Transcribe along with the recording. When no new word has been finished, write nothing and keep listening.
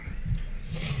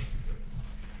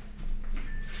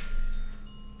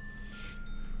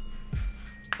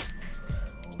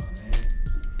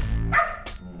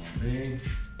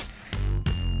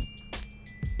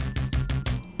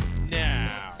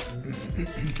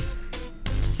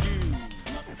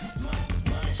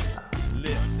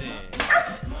Listen.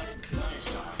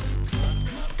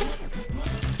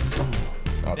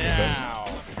 Now.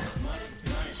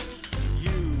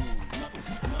 You.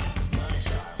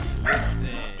 Listen.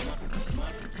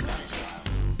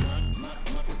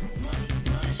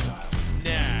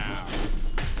 Now.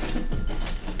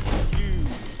 You.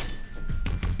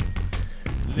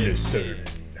 Listen.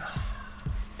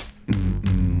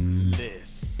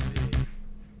 Listen.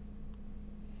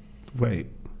 Wait.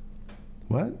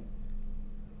 What?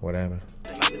 What happened?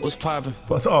 What's poppin'?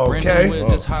 What's okay? Brandon Wood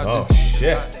just hopped in.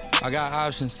 Shit. I got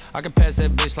options. I can pass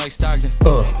that bitch like Stockton.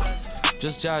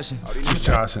 Just joshing. Just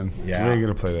joshing. Yeah. We ain't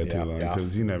gonna play that too Yeah, long yeah.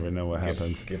 because you never know what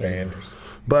happens. Give Anders.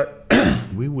 But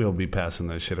we will be passing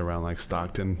that shit around like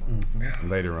Stockton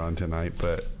later on tonight.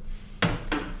 But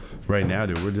right now,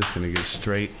 dude, we're just gonna get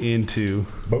straight into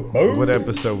what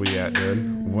episode we at,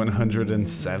 dude?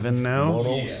 107 now.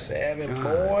 107,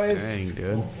 boys. Dang,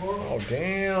 dude. Oh,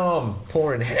 damn.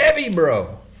 Pouring heavy,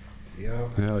 bro.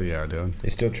 Hell yeah, dude. They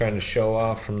still trying to show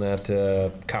off from that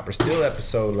Copper Steel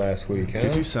episode last week, huh?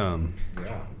 Get you some.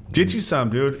 Get you some,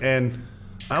 dude. And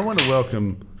I want to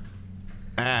welcome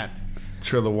at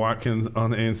Trilla Watkins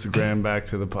on the Instagram back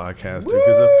to the podcast, dude,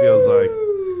 because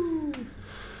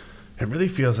it really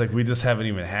feels like we just haven't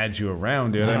even had you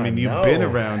around, dude. I mean, you've been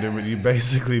around, dude, but you've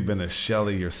basically been a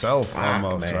Shelly yourself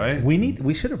almost, man. right?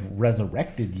 We should have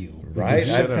resurrected you. Right? Because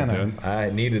Should you have, kinda- dude. I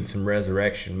needed some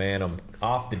resurrection, man. I'm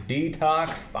off the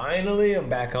detox. Finally, I'm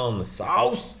back on the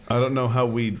sauce. I don't know how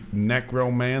we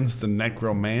necromance the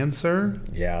necromancer.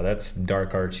 Yeah, that's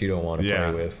dark arts you don't want to Yeah,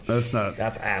 play with.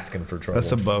 That's asking for trouble.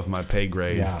 That's above my pay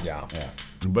grade. Yeah. Yeah.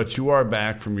 But you are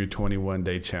back from your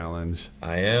 21-day challenge.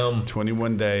 I am.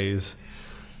 21 days.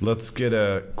 Let's get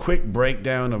a quick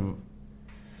breakdown of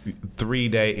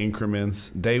 3-day increments.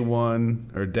 Day one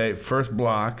or first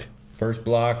block. First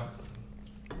block,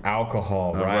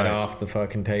 alcohol right right. off the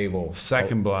fucking table.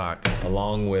 Second block.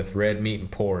 Along with red meat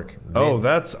and pork. Oh,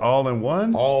 that's all in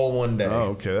one? All one day. Oh,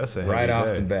 okay. That's a heavy Right off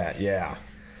day. the bat, yeah.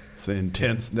 It's an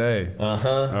intense day. Uh-huh.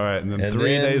 All right. And then And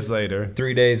 3 then- days later.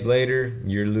 3 days later,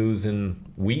 you're losing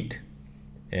wheat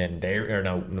and dairy, or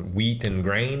no, wheat and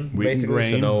grain, Wheat and basically. So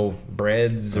grain. no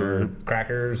breads or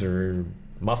crackers or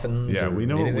muffins. Yeah, or we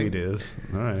know anything. what wheat is.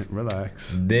 All right.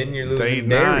 Relax. Then you're Day losing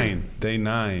dairy. 9. Day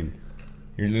 9.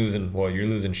 You're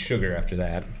losing sugar after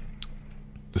that.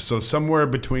 So somewhere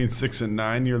between 6 and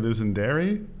 9, you're losing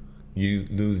dairy? You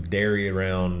lose dairy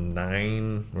around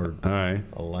 9 or All right.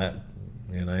 11.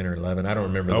 Yeah, 9 or 11. I don't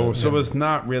remember. Oh, the- so it's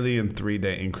not really in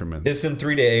 3-day increments. It's in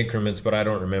 3-day increments, but I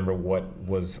don't remember what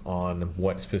was on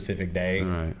what specific day. All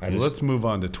right. I Well, just let's move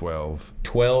on to 12.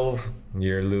 12.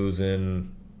 You're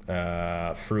losing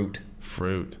fruit.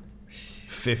 Fruit.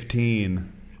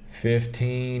 15.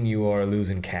 15. You are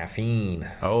losing caffeine.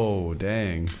 Oh,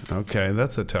 dang. Okay,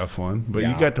 that's a tough one. But you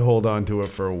Yeah. got to hold on to it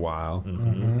for a while.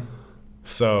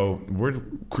 So we're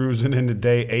cruising into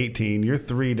day 18. You're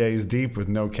 3 days deep with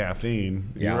no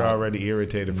caffeine. Yeah. You're already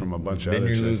irritated from a bunch of Then other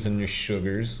you're shit. losing your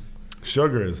sugars.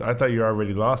 Sugars. I thought you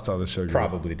already lost all the sugar.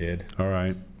 Probably did. All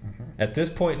right. At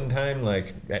this point in time,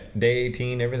 like at day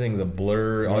 18, everything's a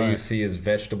blur. All you Right. see is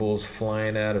vegetables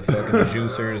flying out of fucking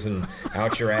juicers and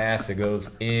out your ass. It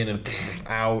goes in and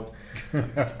out.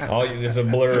 There's a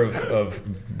blur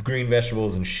of green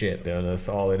vegetables and shit, though. That's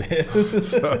all it is.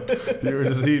 So you were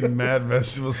just eating mad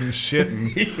vegetables and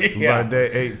shitting Yeah. by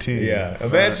day 18. Yeah.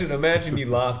 Imagine you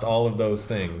lost all of those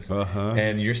things, Uh-huh.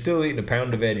 and you're still eating a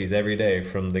pound of veggies every day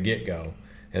from the get-go,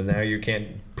 and now you can't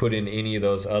put in any of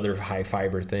those other high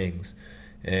fiber things,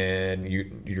 and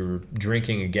you're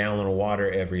drinking a gallon of water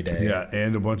every day. Yeah,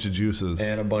 and a bunch of juices.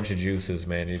 And a bunch of juices,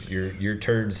 man. Your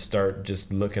turds start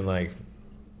just looking like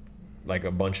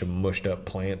a bunch of mushed up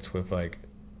plants with like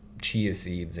chia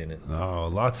seeds in it. Oh,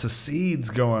 lots of seeds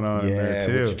going on in there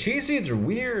too. which chia seeds are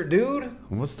weird, dude.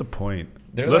 What's the point?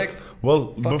 They're like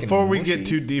well, fucking before we mushy. get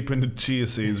too deep into chia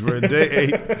seeds, we're at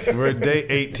day 8. We're at day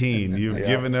 18. You've Yeah.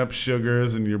 given up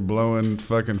sugars and you're blowing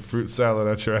fucking fruit salad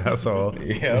out your asshole.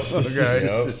 Yep.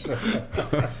 Okay.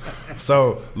 Yep.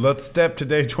 So let's step to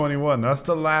day 21. That's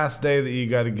the last day that you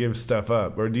got to give stuff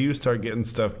up, or do you start getting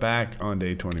stuff back on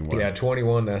day 21? Yeah,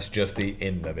 21. That's just the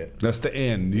end of it. That's the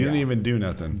end. You didn't Yeah. even do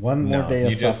nothing. One more day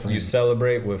of you just suffering. you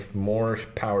celebrate with more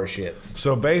power shits.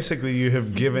 So basically, you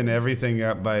have given everything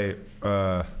up by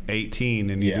 18,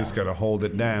 and you Yeah. just got to hold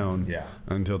it down Yeah.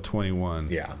 until 21.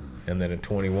 Yeah, and then at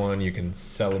 21 you can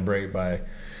celebrate by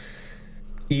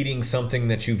eating something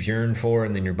that you've yearned for,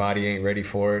 and then your body ain't ready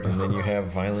for it, and then you have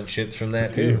violent shits from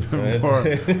that too. So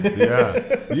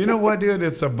Yeah. You know what, dude?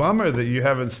 It's a bummer that you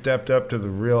haven't stepped up to the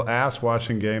real ass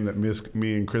washing game that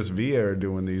me and Chris Villa are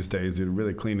doing these days, dude.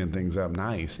 Really cleaning things up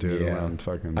nice, dude. Around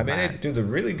fucking. I mean, dude, the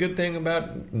really good thing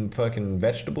about fucking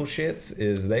vegetable shits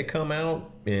is they come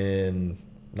out in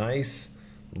nice,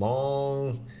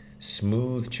 long,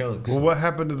 smooth chunks. Well, what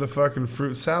happened to the fucking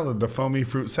fruit salad, the foamy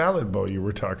fruit salad bowl you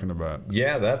were talking about?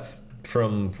 Yeah, that's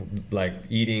from like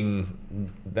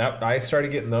eating that. I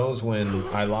started getting those when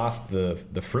I lost the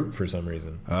fruit for some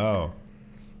reason. Oh.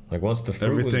 Like once the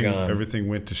fruit was gone, everything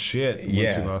went to shit. Once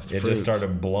you lost the it fruits. just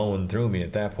started blowing through me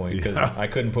at that point because I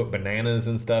couldn't put bananas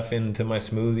and stuff into my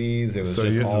smoothies. It was So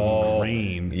just yours was all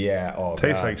green. Yeah, oh,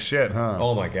 Tastes God. like shit, huh?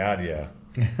 Oh my God, yeah.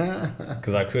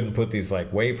 Because I couldn't put these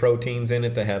like whey proteins in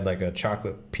it that had like a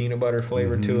chocolate peanut butter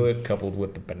flavor to it, coupled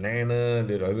with the banana.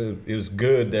 Dude, it was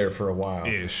good there for a while.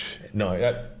 Ish. No,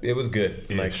 it was good.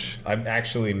 Ish. Like I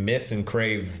actually miss and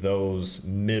crave those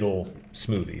middle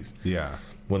smoothies. Yeah.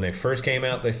 When they first came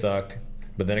out, they sucked,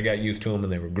 but then I got used to them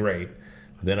and they were great.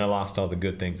 Then I lost all the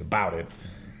good things about it,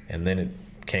 and then it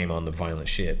came on the violent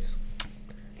shits.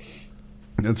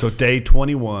 And so day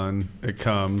 21, it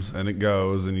comes and it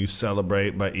goes, and you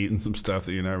celebrate by eating some stuff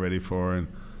that you're not ready for.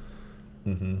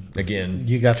 And Again,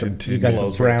 You got the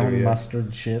Blows right brown through you.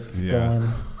 mustard shits Yeah.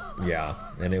 going. yeah,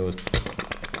 and it was,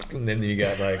 and then you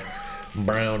got like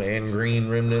brown and green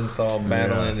remnants all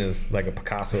battling. Yeah. Is like a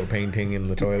Picasso painting in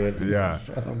the toilet. yeah.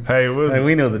 Hey, it was. Hey,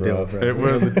 we know the deal, Rough. bro. It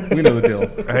was. We know the deal.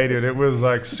 Hey, dude, it was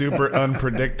like super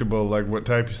unpredictable, like what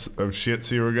types of shits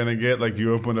you were gonna get. Like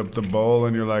you open up the bowl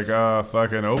and you're like, ah,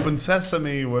 fucking open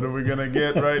sesame. What are we gonna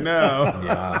get right now?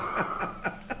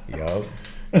 Yeah. Yup.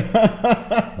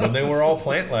 But they were all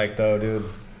plant-like though, dude.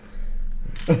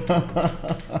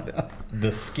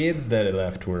 The skids that it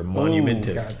left were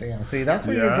monumentous. God damn. See, that's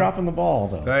where Yeah. you're dropping the ball,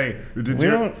 though. Hey, did We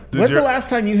you? don't, Did when's your- the last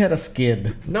time you had a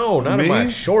skid? No, not Me? in my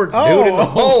shorts, Oh, dude. In the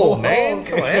bowl, oh, man.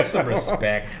 okay. Come on, have some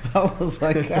respect. I was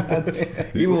like, God damn.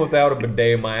 Even without a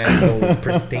bidet, my asshole was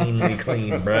pristinely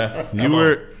clean, bruh. You Come on.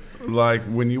 were like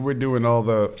when you were doing all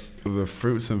the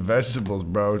fruits and vegetables,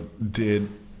 bro. Did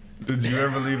you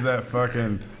ever leave that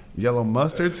fucking yellow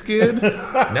mustard skid?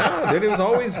 No, dude, it was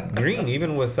always green,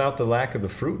 even without the lack of the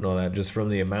fruit and all that, just from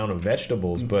the amount of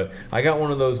vegetables. But I got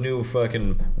one of those new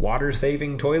fucking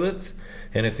water-saving toilets,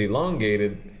 and it's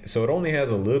elongated, so it only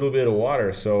has a little bit of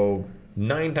water. So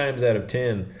 9 times out of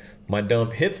 10, my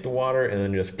dump hits the water and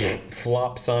then just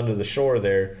flops onto the shore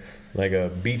there like a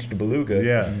beached beluga.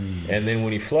 Yeah. And then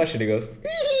when you flush it, it goes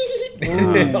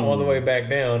all the way back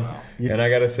down, and I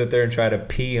got to sit there and try to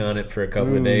pee on it for a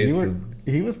couple of days.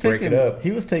 He was break taking it up.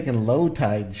 He was taking low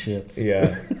tide shits.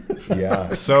 Yeah, yeah.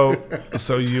 So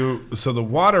the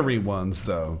watery ones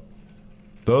though,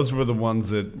 those were the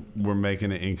ones that were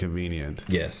making it inconvenient.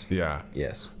 Yes. Yeah.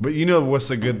 Yes. But you know what's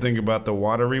the good thing about the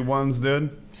watery ones,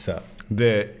 dude? So.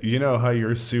 That you know how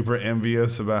you're super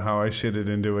envious about how I shitted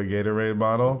into a Gatorade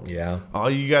bottle? Yeah. All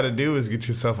you got to do is get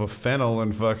yourself a fennel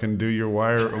and fucking do your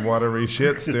watery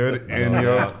shits, dude, and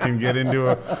you can get into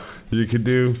a. You could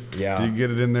do. Yeah. You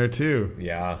get it in there too.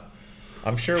 Yeah.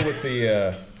 I'm sure with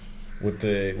the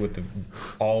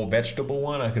all vegetable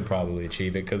one, I could probably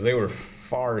achieve it because they were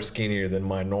far skinnier than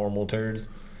my normal turds.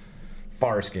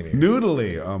 Far skinnier.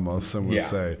 Noodly, almost some would Yeah.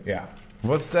 say. Yeah.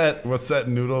 What's that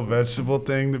noodle vegetable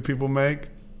thing that people make?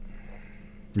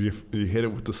 You hit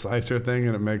it with the slicer thing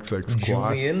and it makes like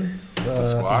squash. Julienne?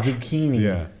 Squash? Zucchini.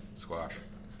 Yeah. Squash.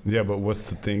 Yeah, but what's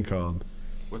the thing called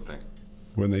What thing?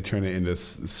 when they turn it into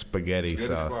spaghetti Spaghetti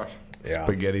sauce? squash. Yeah.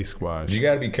 Spaghetti squash. You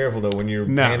got to be careful though when you're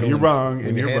No, handling, you're wrong, when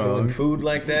and you're you're handling wrong. food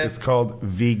like that. It's called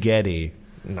Vegetti.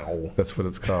 No. That's what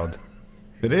it's called.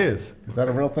 It is. Is that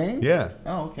a real thing? Yeah.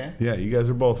 Oh, okay. Yeah, you guys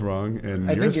are both wrong, and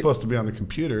I you're think it- supposed to be on the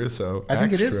computer, so I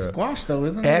think it is extra. squash, though,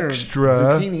 isn't it? Or Extra.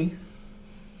 zucchini.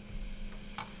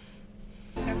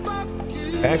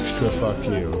 Extra fuck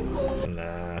you.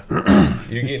 Nah.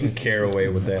 You're getting carried away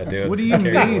with that, dude. What do you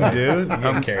Carried mean, away. dude? You're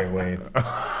getting carried away.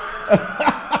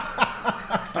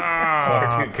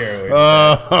 Far too carried away.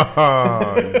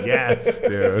 Oh, yes,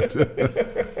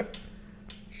 dude.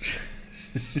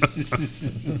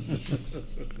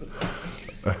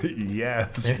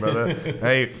 Yes, brother.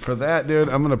 Hey, for that, dude,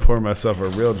 I'm gonna pour myself a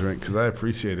real drink because I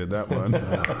appreciated that one.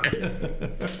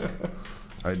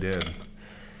 I did.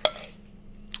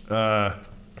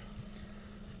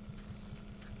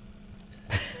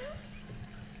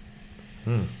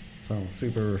 Sounds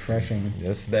super refreshing.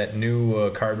 That's that new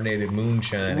carbonated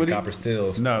moonshine What at do you- Copper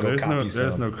Stills. No, Go there's cop no you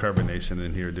there's some. no carbonation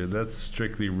in here, dude. That's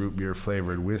strictly root beer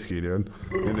flavored whiskey, dude.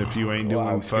 And if you ain't doing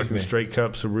Wow, excuse fucking me. straight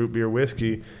cups of root beer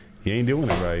whiskey, he ain't doing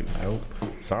it right. Nope.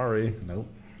 Sorry. Nope.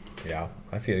 Yeah,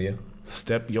 I feel you.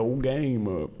 Step your game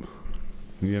up.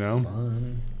 You know?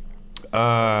 Son.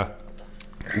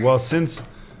 Well, since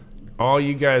all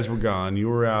you guys were gone, you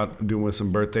were out doing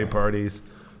some birthday parties.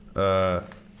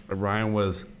 Ryan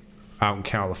was out in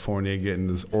California getting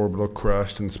his orbital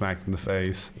crushed and smacked in the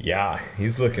face. Yeah,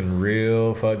 he's looking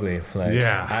real fugly. Like,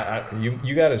 Yeah.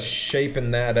 you got to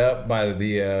shaping that up by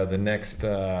the next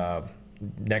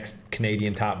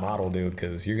Canadian top model, dude,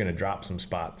 because you're gonna drop some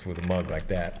spots with a mug like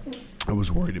that. I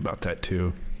was worried about that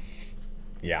too.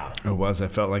 Yeah. I was. I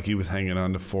felt like he was hanging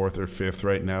on to fourth or fifth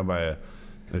right now by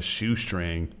a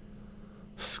shoestring,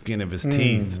 skin of his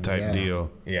teeth type yeah.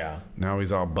 deal. Yeah. Now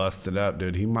he's all busted up,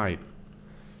 dude. He might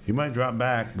drop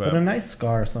back, But a nice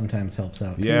scar sometimes helps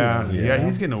out, too. yeah, though, yeah,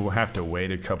 he's gonna have to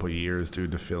wait a couple years,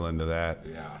 dude, to fill into that.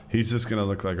 Yeah. He's just gonna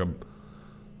look like a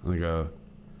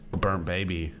burnt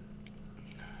baby.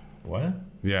 What?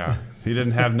 Yeah, he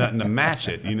didn't have nothing to match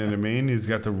it. You know what I mean? He's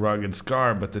got the rugged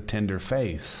scar, but the tender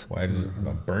face. Why is it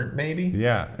a burnt maybe?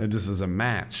 Yeah, it just is a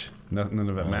match. None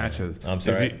of it matches. I'm If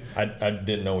sorry. you- I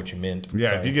didn't know what you meant. Yeah,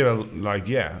 Sorry. if you get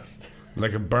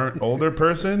like a burnt older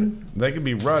person, they could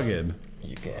be rugged.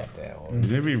 You got that one.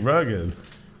 They'd be rugged.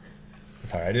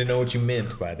 Sorry, I didn't know what you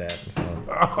meant by that. So.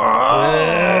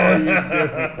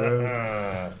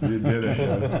 You did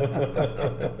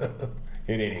it.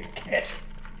 He didn't catch it.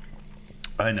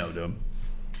 I know, dude.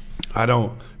 I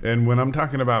don't. And when I'm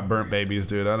talking about burnt babies,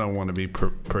 dude, I don't want to be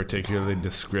particularly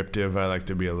descriptive. I like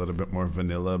to be a little bit more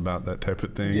vanilla about that type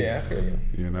of thing. Yeah, I feel you.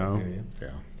 You know? I feel you.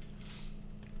 Yeah.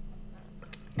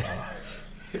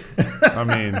 I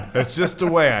mean, it's just the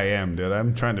way I am, dude.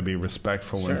 I'm trying to be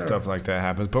respectful when stuff like that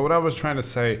happens. But what I was trying to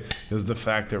say is the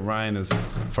fact that Ryan is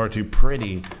far too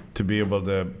pretty to be able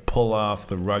to pull off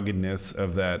the ruggedness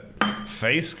of that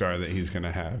face scar that he's going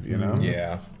to have, you know?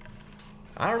 Yeah.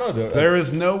 I don't know, dude. There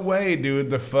is no way, dude,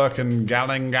 the fucking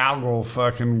Gallagaggle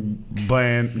fucking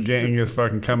band gang is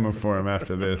fucking coming for him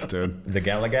after this, dude. The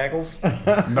Gallagaggles?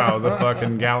 No, the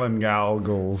fucking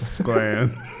Gallangalgles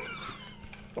clan.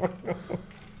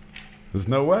 There's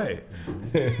no way.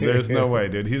 There's no way,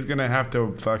 dude. He's going to have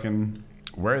to fucking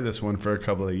wear this one for a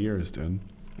couple of years, dude.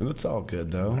 And it's all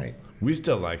good, though. Right. We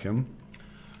still like him.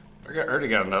 I already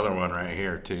got another one right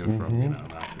here too from not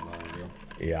too long ago.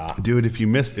 Yeah. Dude, if you're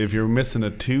missing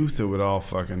a tooth, it would all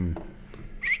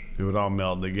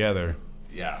meld together,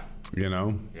 Yeah. you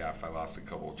know? Yeah, if I lost a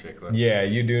couple chiclets. Yeah,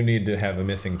 you do need to have a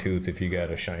missing tooth if you got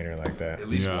a shiner like that. At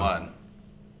least Yeah. one.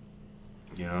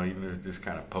 You know, even if it just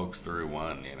kind of pokes through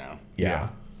one, you know. Yeah.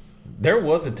 There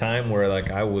was a time where like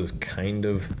I was kind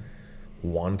of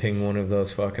wanting one of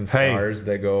those fucking Hey. scars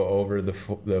that go over the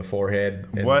forehead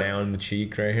and What? down the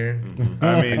cheek right here.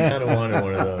 I mean, I kind of wanted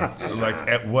one of those. like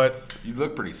at what You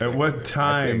look pretty sick. At what with it.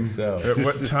 time? so. At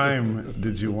what time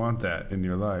did you want that in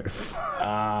your life?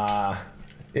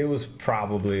 It was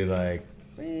probably like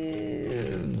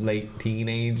late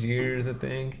teenage years, I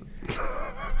think.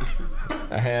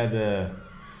 I had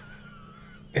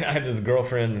this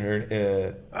girlfriend.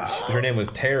 Her name was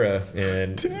Tara,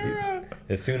 and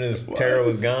as soon as Tara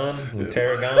was gone, when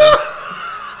Tara gone,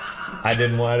 I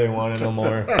didn't want it no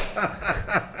more.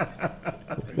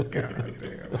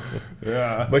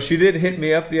 Yeah, But she did hit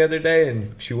me up the other day,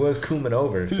 and she was cooming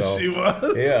over. So she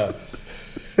was. yeah.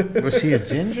 Was she a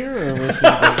ginger or was she?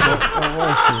 What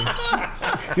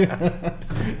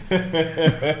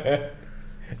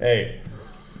Hey,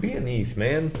 be an East,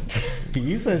 man. was she?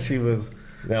 You said she was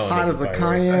That one hot as doesn't a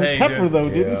fire. cayenne Hey, pepper, dude. though,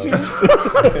 didn't Yeah.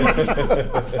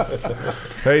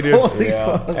 Hey, dude. Holy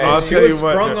Yeah. fuck. Hey, I'll she tell was you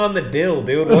what, sprung dude. on the dill,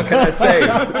 dude. What can I say?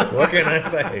 What can I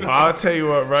say? I'll tell you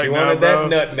what. Right She now, wanted bro.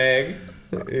 that nutmeg.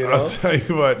 You I'll know? tell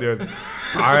you what, dude.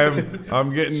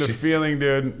 I'm getting the feeling,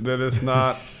 dude, that it's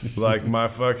not like my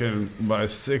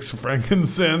 6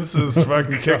 frankincense is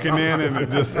fucking kicking in, and it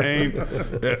just ain't.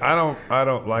 I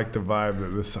don't like the vibe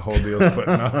that this whole deal's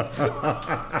putting off.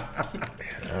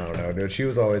 I don't know, dude. She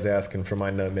was always asking for my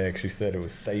nutmeg. She said it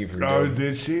was savory. Oh, dude.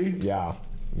 did she? Yeah,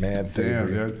 mad Damn, savory.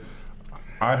 dude.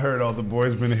 I heard all the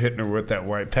boys been hitting her with that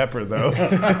white pepper, though.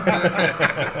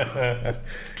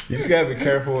 You just gotta be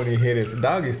careful when you hit it. It's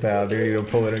doggy style, dude. You don't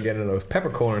pull it and get into those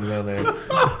peppercorns down there.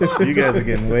 You guys are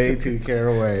getting way too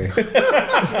carried away.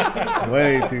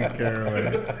 Way too carried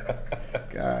away.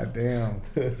 God damn.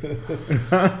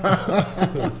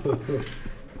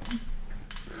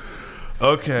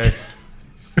 Okay.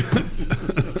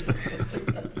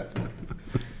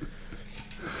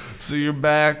 So you're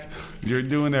back. You're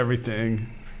doing everything.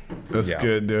 That's Yeah.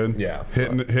 good, dude. Yeah.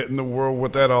 Hitting the world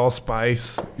with that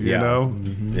allspice. You know.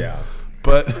 Yeah.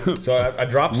 But So I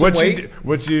dropped some weight.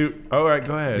 All right,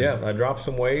 go ahead. Yeah, I dropped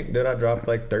some weight. Dude, I dropped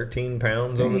like 13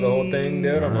 pounds over the whole thing,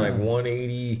 dude. I'm like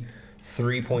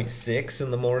 183.6 in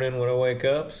the morning when I wake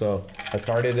up. So I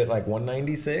started at like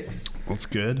 196. That's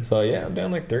good. So yeah, I'm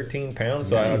down like 13 pounds.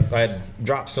 So I had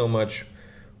dropped so much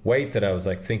weight that I was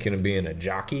like thinking of being a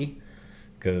jockey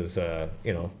because,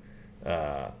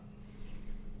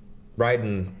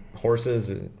 riding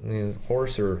horses,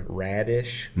 horse or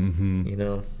radish,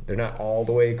 they're not all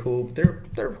the way cool, but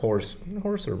they're horse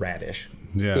or radish.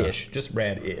 Yeah. Ish, just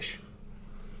rad-ish.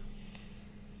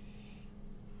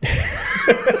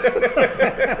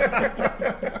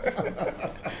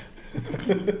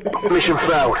 Mission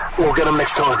failed. We'll get them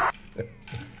next time.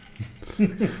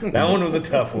 That one was a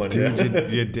tough one,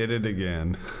 Dude, you did it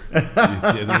again. You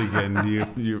did it again.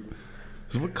 You.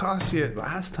 It's what cost you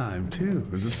last time too.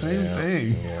 It was the same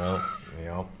thing. Yeah.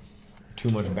 Too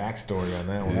much backstory on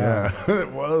that one. Yeah,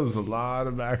 it was a lot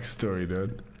of backstory,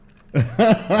 dude.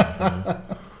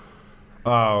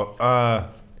 A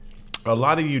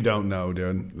lot of you don't know,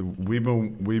 dude. We've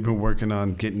been working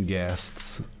on getting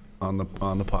guests on the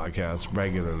podcast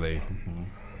regularly.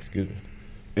 Excuse me.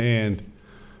 And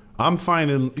I'm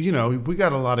finding, we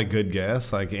got a lot of good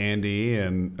guests like Andy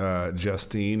and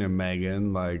Justine and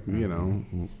Megan. Like,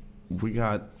 we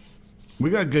got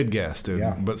good guests, dude.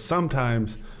 Yeah. But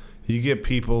sometimes you get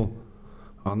people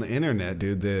on the internet,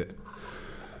 dude, that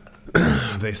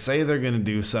they say they're gonna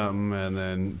do something and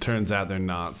then turns out they're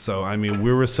not. So I mean,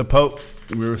 we were supposed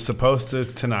to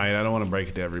tonight. I don't want to break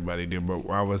it to everybody, dude, but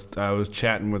I was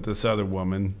chatting with this other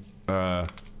woman. Her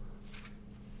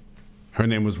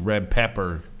name was Red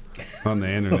Pepper on the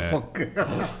internet.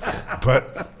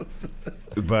 But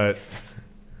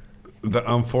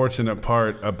the unfortunate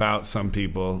part about some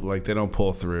people, like, they don't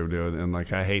pull through, dude. And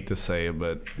like, I hate to say it,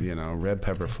 but Red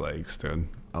Pepper flakes, dude,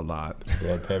 a lot.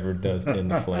 Red Pepper does tend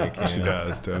to flake. She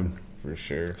does, dude. For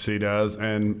sure. She does,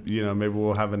 and maybe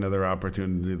we'll have another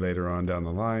opportunity later on down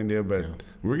the line, dude. But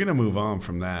we're gonna move on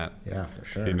from that. Yeah, for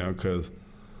sure. Because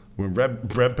when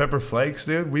Red Pepper flakes,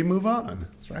 dude, we move on.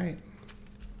 That's right.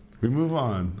 We move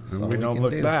on, That's and all we we don't can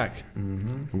look do. back.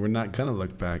 Mm-hmm. We're not gonna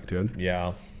look back, dude,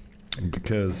 Yeah.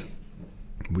 because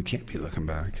we can't be looking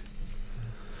back.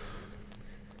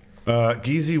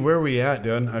 Geezy, where are we at,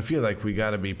 dude? I feel like we got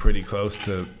to be pretty close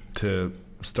to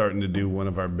starting to do one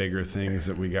of our bigger things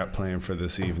that we got planned for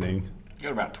this evening. You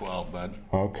got about 12, bud.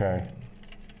 Okay.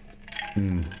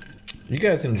 You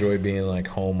guys enjoy being like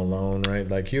home alone, right?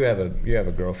 Like you have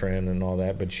a girlfriend and all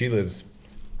that, but she lives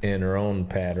in her own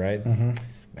pad, right? Mm-hmm.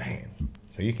 Man,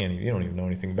 so you don't even know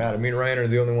anything about it. Me and Ryan are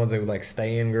the only ones that would like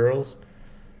stay in girls.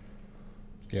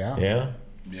 Yeah. Yeah.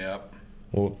 Yep.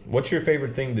 Well, what's your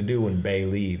favorite thing to do when Bay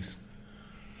leaves?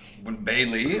 When Bay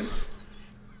leaves,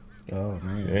 Oh,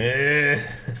 man.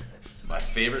 my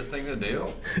favorite thing to do.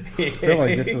 I feel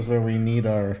like this is where we need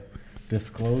our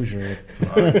disclosure.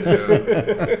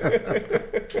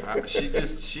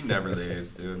 She never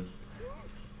leaves, dude.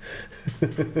 She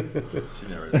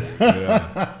never leaves.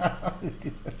 Yeah.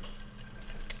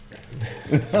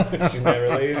 She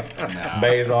never leaves. No.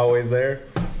 Bay's always there.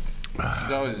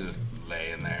 She's always just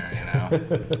laying there,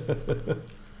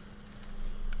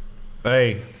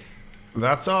 Hey,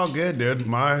 that's all good, dude.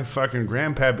 My fucking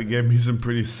grandpappy gave me some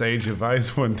pretty sage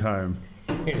advice one time.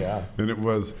 Yeah. And it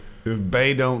was, if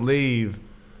Bay don't leave,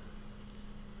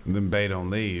 then Bay don't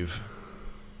leave.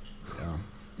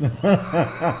 That's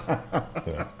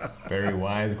a very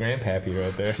wise grandpappy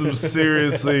right there. Some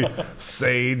seriously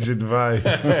sage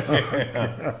advice.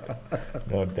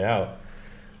 No doubt.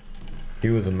 He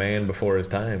was a man before his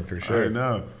time, for sure. I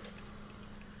know.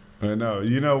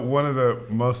 One of the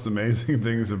most amazing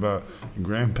things about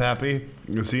Grandpappy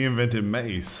is he invented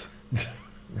mace.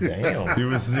 Damn. He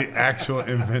was the actual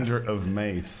inventor of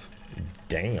mace.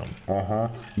 Damn.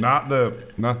 Not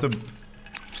the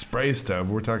spray stuff.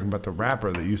 We're talking about the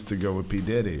rapper that used to go with P.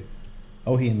 Diddy.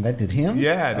 Oh, he invented him?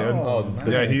 Yeah, dude. Oh,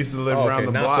 Yeah, he used to live around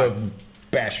the not block. the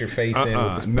bash your face in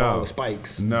with all the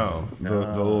spikes. No, the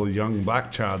little young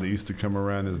black child that used to come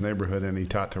around his neighborhood and he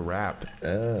taught to rap.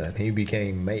 And he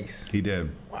became Mace. He did.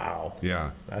 Wow.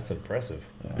 Yeah. That's impressive.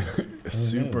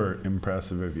 Super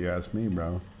impressive if you ask me,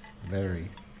 bro. Very.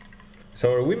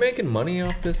 So are we making money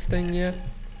off this thing yet?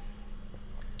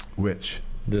 Which?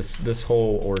 This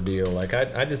whole ordeal. Like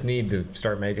I just need to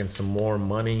start making some more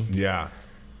money. Yeah.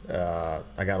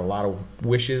 I got a lot of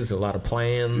wishes, a lot of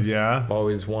plans. Yeah. I've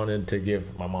always wanted to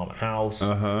give my mom a house.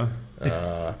 Uh-huh.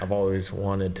 I've always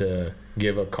wanted to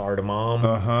give a car to mom.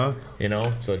 Uh-huh.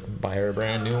 So I can buy her a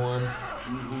brand new one.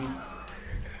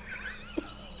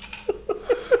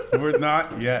 We're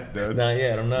not yet, dude. Not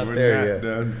yet. I'm not We're there not, yet.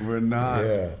 dude. We're not.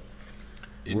 Yeah.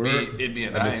 It'd be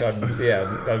a nice.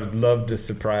 I would love to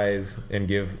surprise and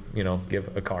give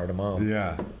a car to mom.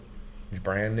 Yeah. It's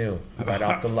brand new, right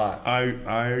off the lot. I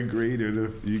agree, dude.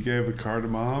 If you gave a car to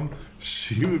mom,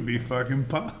 she would be fucking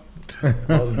pumped.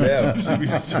 I was down. She'd be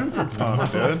super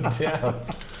pumped, dude. Down.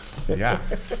 Yeah.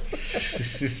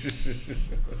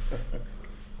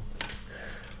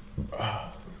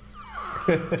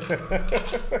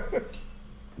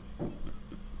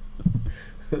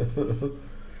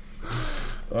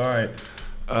 All right.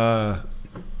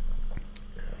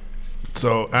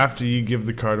 So after you give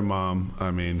the car to mom,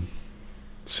 I mean,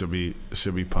 she'll be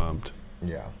pumped.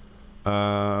 Yeah.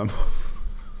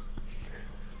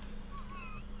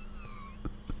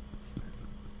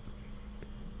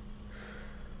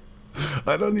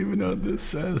 I don't even know what this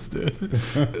says, dude.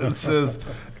 It says,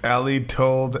 Allie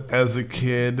told as a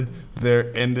kid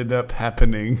there ended up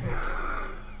happening.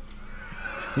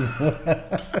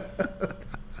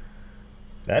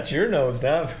 That's your nose,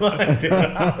 not mine.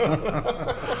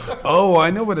 Oh,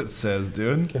 I know what it says,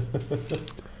 dude.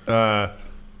 Are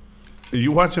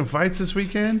you watching fights this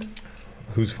weekend?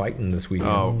 Who's fighting this weekend?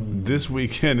 Oh, this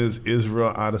weekend is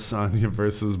Israel Adesanya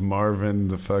versus Marvin,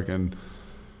 the fucking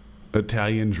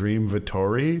Italian Dream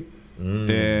Vittori.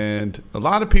 And a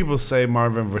lot of people say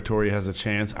Marvin Vittori has a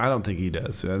chance. I don't think he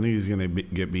does. I think he's going to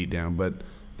get beat down. But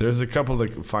there's a couple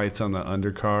of fights on the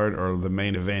undercard or the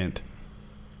main event.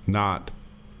 Not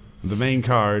the main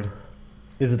card.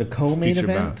 Is it a co-main Feature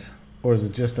event? bout. Or is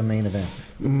it just a main event?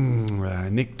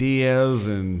 Nick Diaz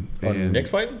and Nick's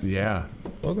fighting? Yeah.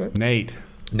 Okay. Nate.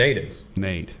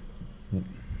 Nate.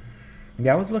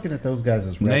 Yeah, I was looking at those guys'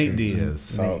 records. Nate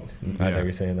Diaz. Oh, I Yeah. thought you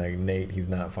were saying like Nate. He's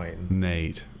not fighting.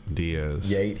 Nate Diaz.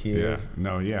 Yate, he yeah. is.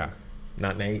 No, yeah.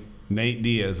 Not Nate. Nate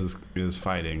Diaz is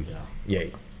fighting.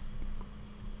 Yate.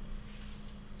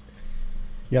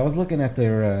 Yeah, I was looking at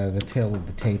their the tail of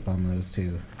the tape on those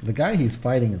two. The guy he's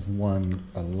fighting has won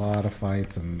a lot of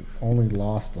fights and only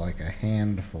lost like a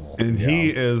handful. And he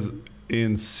is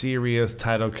in serious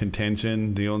title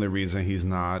contention. The only reason he's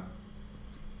not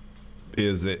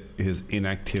is that his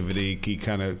inactivity. He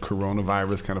kind of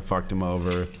coronavirus kind of fucked him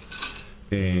over.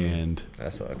 And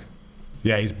That sucks.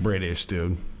 yeah, he's British,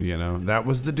 dude. You know, that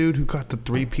was the dude who got the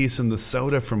 3-piece in the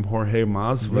soda from Jorge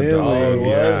Masvidal. Really? Oh, he was.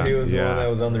 Yeah, He was the yeah. one that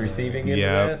was on the receiving end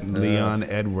Yeah, of that. Leon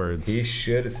Edwards. He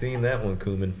should have seen that one,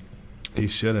 Kuman. He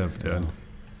should have, dude.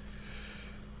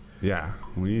 Yeah.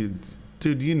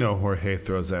 Dude, you know Jorge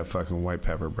throws that fucking white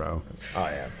pepper, bro. Oh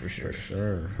yeah, for sure.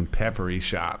 Sure. And peppery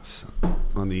shots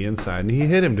on the inside. And he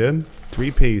hit him, dude.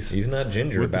 3-piece. He's not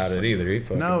ginger With the about it either. He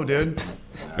fucking No, dude.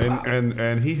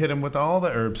 And he hit him with all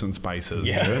the herbs and spices,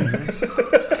 Yeah. dude.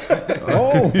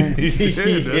 Oh, he did,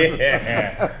 dude.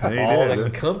 yeah, He all did.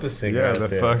 encompassing. Yeah, right the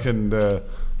there. fucking the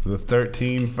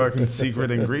 13 fucking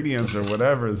secret ingredients or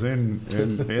whatever is in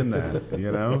that,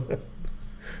 you know?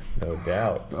 No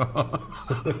doubt.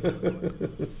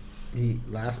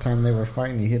 last time they were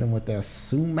fighting, he hit him with that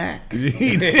sumac.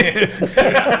 He did.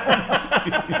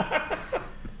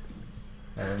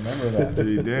 I remember that.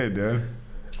 He did, dude.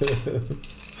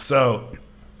 So,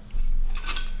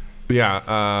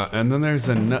 yeah, and then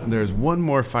there's one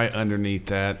more fight underneath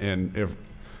that, and if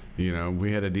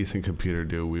we had a decent computer,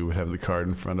 dude, we would have the card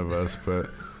in front of us, but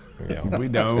Yeah. we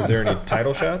don't. Is there any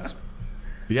title shots?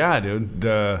 Yeah, dude.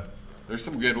 There's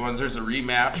some good ones. There's a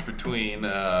rematch between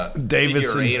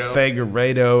Davison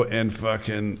Figueiredo and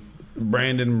fucking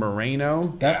Brandon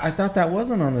Moreno. I thought that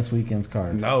wasn't on this weekend's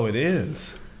card. No, it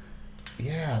is.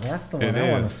 Yeah, that's the It one I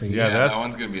want to is. see. Yeah, that that's-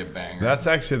 one's gonna be a banger. That's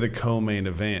actually the co-main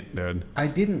event, dude. I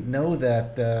didn't know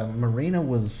that Marina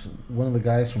was one of the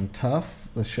guys from Tough,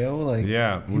 the show. Like,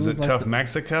 Yeah, he was it like Tough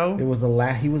Mexico? It was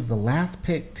he was the last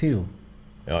pick too.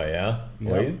 Oh yeah.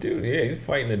 Well, Yep. he's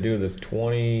fighting a dude that's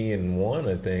 20-1,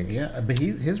 I think. Yeah, but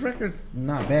his record's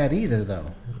not bad either, though.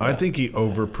 I think he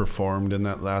overperformed in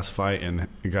that last fight and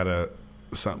got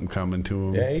something coming to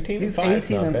him. Yeah, 18 He's and 5.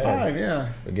 18 and 5. Yeah.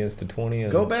 Against a 20.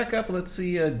 And Go back up. Let's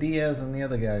see Diaz and the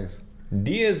other guys.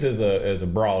 Diaz is a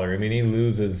brawler. I mean, he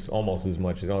loses almost as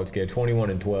much as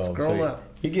 21 and 12. Scroll so up.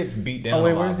 He gets beat down. Oh,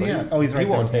 wait, a lot, where's he but at? Oh, he's right He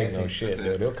there. won't Okay, take I no see. shit,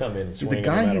 dude. He'll come in and The swing no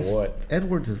guy matter he's what.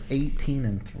 Edwards is 18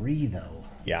 and 3 though.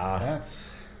 Yeah.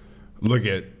 That's Look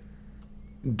at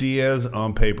Diaz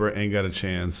on paper ain't got a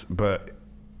chance, but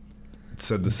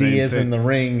said the same Diaz thing. in the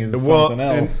ring is something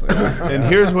else. And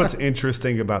here's what's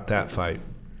interesting about that fight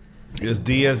is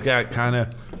Diaz got kind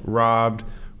of robbed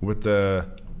with the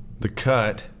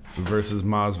cut versus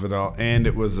Masvidal, and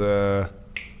it was a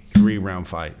 3-round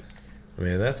fight. I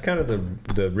mean, that's kind of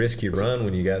the risk you run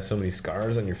when you got so many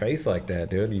scars on your face like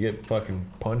that, dude. You get fucking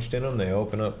punched in them, they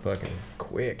open up fucking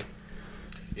quick.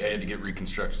 Yeah, he had to get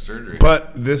reconstructive surgery.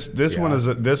 But this one Yeah. is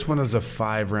a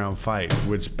 5-round fight,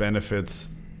 which benefits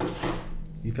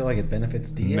You feel like it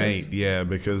benefits Diaz? Nate, yeah,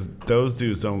 because those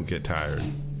dudes don't get tired.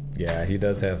 Yeah, he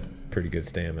does have pretty good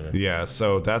stamina. Yeah,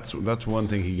 so that's one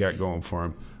thing he got going for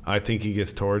him. I think he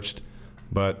gets torched,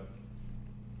 but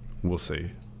we'll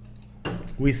see.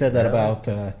 We said that about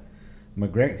his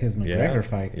McGregor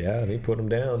fight. Yeah, and he put him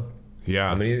down.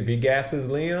 Yeah, I mean, if he gasses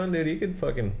Leon, dude, he could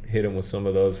fucking hit him with some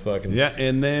of those fucking yeah,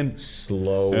 and then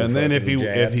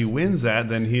if he wins that,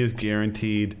 then he is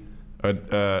guaranteed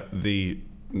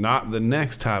not the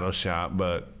next title shot,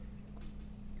 but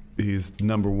he's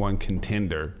 #1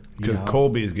 contender because Yeah.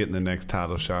 Colby's getting the next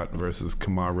title shot versus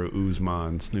Kamaru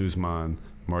Usman,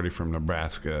 Marty from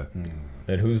Nebraska.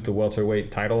 And who's the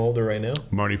welterweight title holder right now?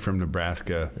 Marty from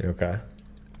Nebraska. Okay.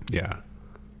 Yeah.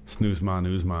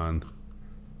 Usman.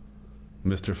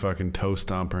 Mr. fucking toe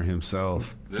stomper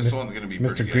himself. This one's going to be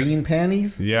pretty Mr. good. Green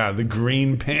Panties? Yeah, the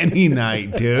green panty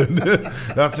night, dude.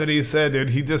 That's what he said, dude.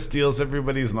 He just steals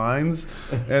everybody's lines.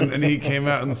 And he came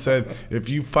out and said, if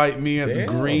you fight me, it's Damn.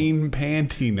 green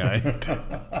panty night.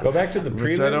 Go back to the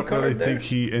Which I prelim don't card really there. think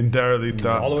he entirely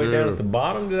thought All the way through. down at the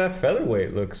bottom to that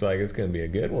featherweight looks like it's going to be a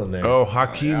good one there. Oh,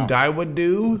 Hakeem yeah.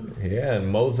 Dawodu? Yeah,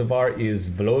 and Mozavar is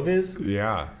Vloviz,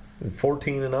 Yeah.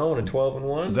 14-0 and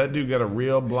 12-1. That dude got a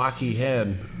real blocky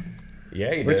head.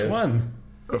 Yeah, he Which does. one?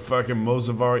 A fucking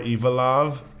Mozavar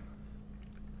Ivalov.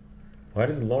 Why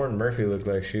does Lauren Murphy look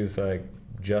like she's like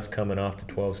just coming off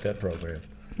the 12-step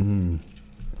program?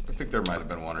 I think there might have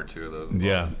been one or two of those. involved.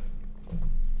 Yeah.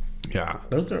 Yeah.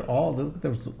 Those are all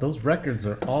those records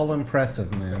are all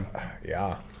impressive, man.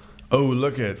 Yeah. Oh,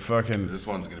 look at fucking This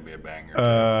one's going to be a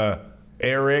banger.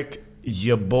 Eric,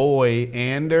 ya boy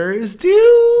Anders,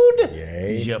 dude.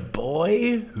 Yay. Ya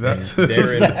boy. That's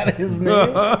Darren. That his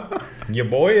name? Your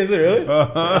boy, is it really?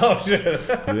 Oh, shit.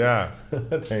 yeah,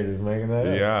 They're just making that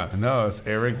up. yeah. No, it's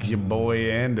Eric, ya boy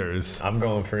Anders. I'm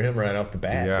going for him right off the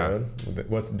bat, Yeah. dude.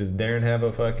 Does Darren have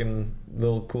a fucking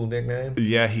little cool nickname?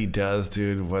 Yeah, he does,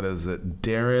 dude. What is it?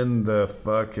 Darren the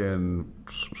fucking.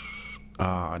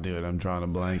 Ah, dude, I'm drawing a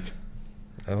blank.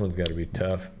 That one's got to be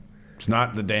tough. It's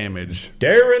not the damage.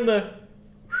 Darren the...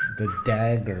 The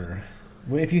dagger.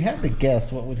 Well, if you had to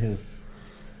guess, what would his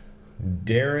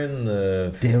Darren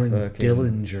the... Darren fucking-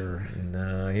 Dillinger?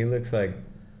 Nah, he looks like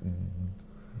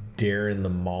Darren the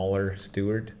Mauler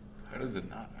Stewart. How does it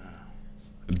not?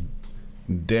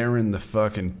 Darren the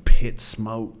fucking pit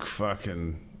smoke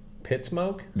fucking. Pit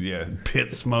Smoke? Yeah,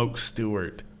 pit smoke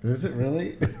Stewart. Is it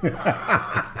really?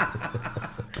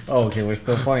 Oh, okay, we're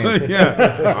still playing. Yeah.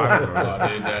 Oh,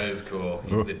 dude, that is cool.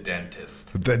 He's the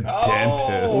dentist. The dentist.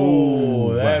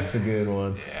 Oh, that's a good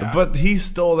one. Yeah. But he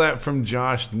stole that from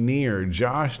Josh Neer.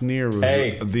 Josh Neer was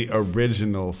Hey. the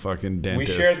original fucking We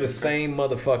dentist. share the same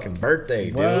motherfucking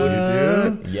birthday, dude.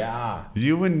 What? Yeah.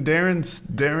 You and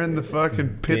Darren the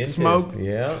fucking pit Dentist, smoke?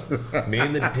 Yeah. Me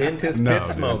and the dentist No, Pit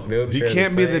Smoke, dude. He share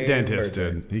can't be the same dentist,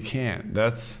 birthday. dude. He can't.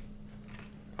 That's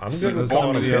I'm So good with that's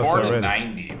calling him somebody else Born already. in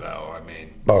 90, though. I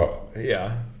mean,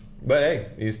 Yeah. But hey,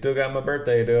 you still got my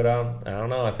birthday, dude. I don't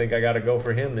know. I think I got to go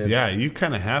for him then. yeah. You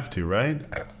kind of have to, right?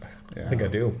 I think I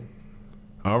do.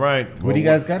 All right. What do you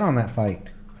guys got on that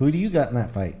fight? Who do you got in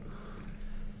that fight?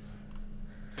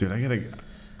 Dude, I gotta.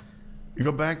 You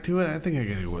go back to it. I think I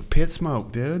gotta go with pit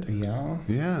smoke, dude. Yeah.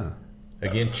 Yeah.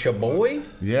 Against Chaboy?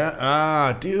 Yeah.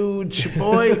 Ah, dude,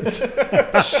 Chaboy,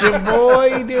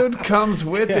 Chaboy, dude, comes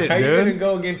with it, How you going to dude.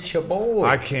 go against Chaboy?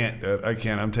 I can't. I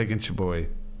can't. I'm taking Chaboy.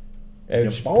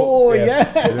 Oh,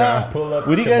 yeah. Pull up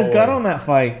What do you guys got Chaboy. on that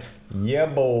fight? Yeah,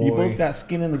 boy. You both got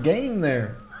skin in the game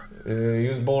there. He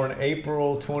was born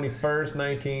April 21st,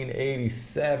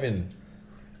 1987.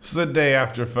 It's the day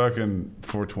after fucking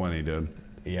 420, dude.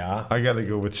 Yeah. I gotta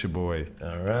go with Chaboy.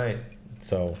 All right.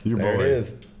 So Your there boy. it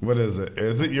is. What is it?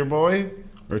 Is it your boy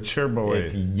or your boy?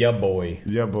 It's ya boy.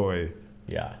 Yeah, boy.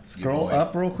 Yeah. Scroll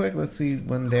up real quick. Let's see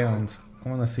one down. I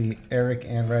want to see Eric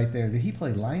and right there. Did he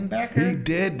play linebacker? He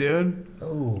did, dude.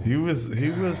 Oh. He was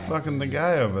fucking the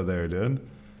guy over there, dude.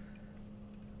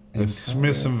 At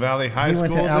Smithson Valley High He School,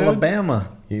 went to dude.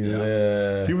 Alabama. He's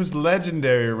He was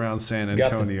legendary around San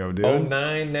got Antonio, the dude.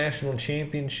 09 national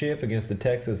championship against the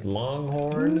Texas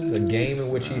Longhorns, a game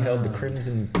in which he led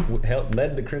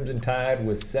the Crimson Tide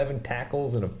with 7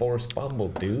 tackles and a forced fumble,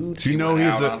 dude. Do you know went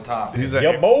he's out a on top. he's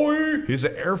Ya a boy. he's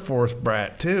an Air Force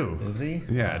brat too? Is he?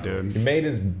 Yeah, He dude. made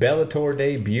his Bellator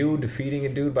debut, defeating a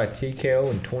dude by TKO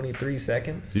in 23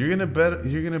 seconds. You're gonna bet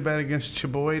against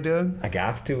Chaboy, dude? I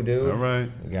got to, dude. All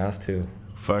right. I got to.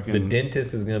 Fucking The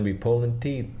dentist is gonna be pulling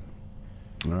teeth.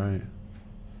 all right.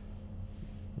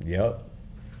 Yep.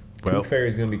 Well, Tooth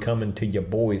Fairy's gonna be coming to your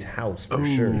boy's house for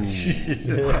sure.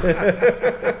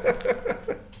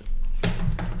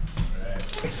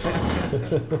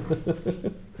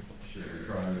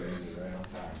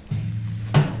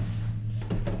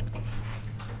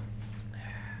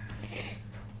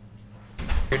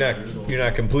 You're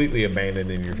not completely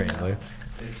abandoning your family.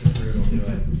 It's just brutal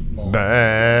doing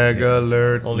bag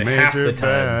alert. Only major half the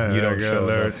time you don't bag show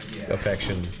alert. enough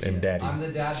affection and daddy. I'm the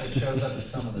dad that shows up to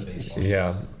some of the baseball.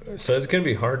 Yeah, so it's gonna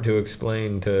be hard to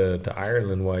explain to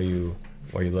Ireland why you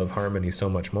love Harmony so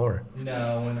much more.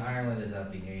 No, when Ireland is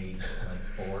at the age like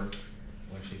 4,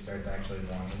 when she starts actually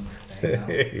wanting to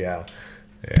hang out.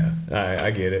 yeah,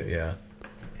 I get it. Yeah,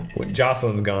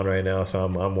 Jocelyn's gone right now, so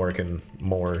I'm working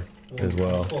more as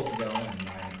well. I'm supposed to go in at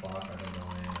 9 o'clock. I've been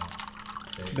going in at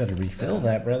 6. Better refill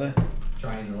that, brother.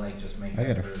 Trying to like just make. I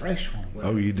got a up for fresh one. what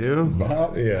Oh, you do?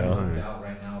 Yeah, out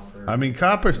right now for. I mean,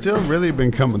 Copper's still really been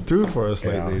coming through for us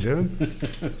lately, dude.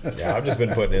 yeah. I've just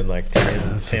been putting in like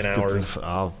 10 Let's get hours. this-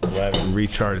 I'll 11.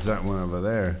 recharge that one over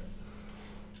there.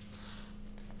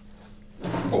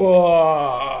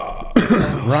 Whoa.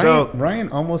 Ryan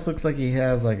almost looks like he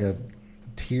has like a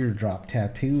teardrop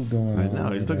tattoo going I on.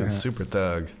 know, he's over looking there. super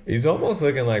thug. He's almost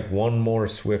looking like one more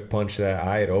swift punch that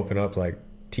I had opened up like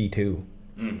T2.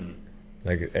 Mm-hmm.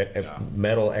 Like a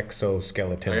metal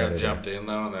exoskeleton. I got under jumped there. in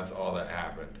though, and that's all that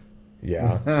happened.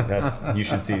 Yeah, that's you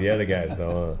should see the other guys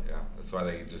though. Yeah, that's why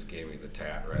they just gave me the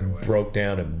tat right away. Broke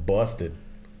down and busted.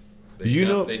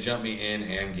 They jumped me in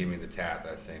and gave me the tat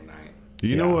that same night.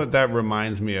 You know what that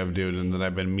reminds me of, dude, and that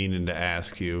I've been meaning to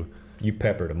ask you? You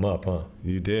peppered him up, huh?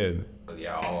 You did. But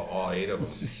yeah, all 8 of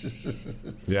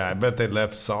them. Yeah, I bet they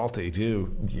left salty,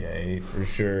 too. Yeah, for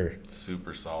sure.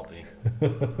 Super salty.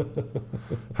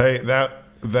 Hey,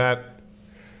 that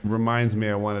reminds me,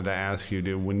 I wanted to ask you,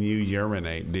 dude, when you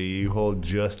urinate, do you hold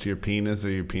just your penis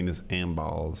or your penis and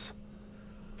balls?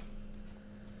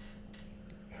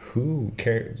 Who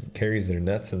carries their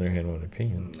nuts in their hand when they're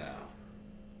peeing? No.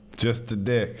 Just the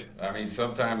dick. I mean,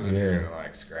 sometimes if you're gonna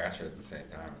like scratch it at the same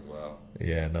time as well.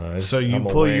 Yeah, no. So you I'm a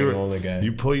pull wang only guy.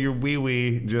 you pull your wee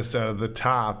wee just out of the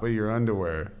top of your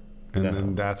underwear, and No.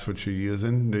 then that's what you're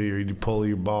using. Do you pull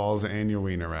your balls and your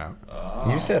wiener out?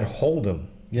 You said hold them.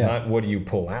 Yeah. Not what do you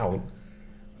pull out?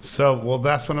 So, well,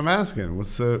 that's what I'm asking.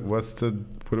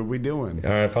 What are we doing?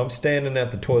 All right, if I'm standing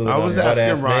at the toilet, I was butt asking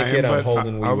ass Ryan, naked, I'm but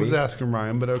holding I was wee-wee. asking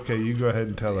Ryan, but okay, you go ahead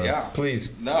and tell us. Yeah. Please.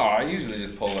 No, I usually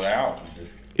just pull it out and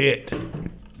just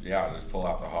just pull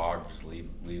out the hog, just leave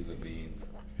the beans.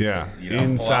 Yeah, You know, pull out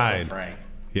the inside. frank.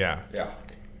 Yeah. Yeah.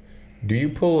 Do you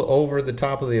pull over the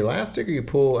top of the elastic or you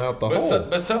pull out the hole?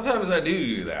 But sometimes I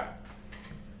do that.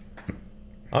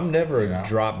 I'm never Yeah.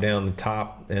 drop down the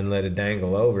top and let it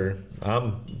dangle over.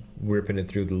 I'm ripping it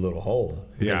through the little hole.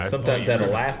 Yeah, Because sometimes you that rip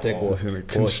the elastic hole. will, It's gonna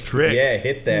constrict. Yeah,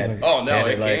 hit that. Oh, no, and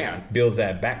it like can. builds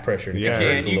that back pressure. And Yeah.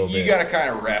 it hurts And a little you bit. got to kind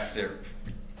of rest it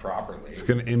properly. It's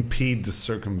going to impede the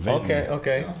circumventing.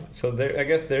 Okay. So there, I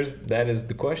guess that is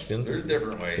the question. There's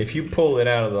different ways. If you pull it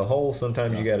out of the hole,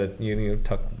 sometimes you gotta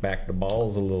tuck back the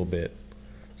balls a little bit.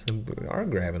 Some are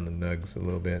grabbing the nugs a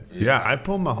little bit. Yeah, I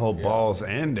pull my whole balls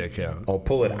and dick out. Oh,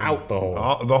 pull it out the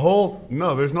hole. The whole,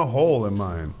 no, there's no hole in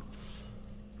mine.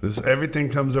 Everything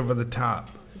comes over the top,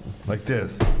 like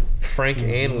this. Frank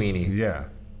and weenie. Yeah.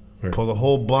 Pull the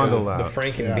whole bundle The out.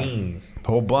 Frank and beans.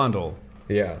 Whole bundle.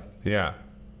 Yeah. Yeah.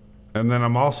 And then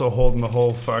I'm also holding the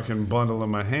whole fucking bundle in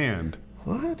my hand.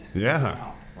 What?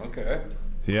 Yeah. Okay.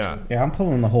 Yeah. Yeah, I'm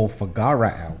pulling the whole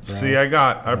Fagara out, bro. See, I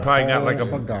probably got like whole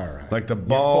Fagara. like the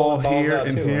ball pulling balls here out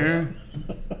and too, here.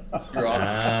 You're on.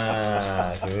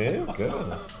 Yeah,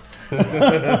 good.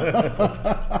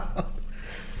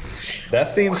 That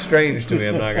seems strange to me,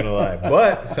 I'm not gonna lie.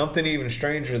 But something even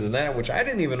stranger than that, which I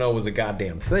didn't even know was a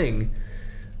goddamn thing.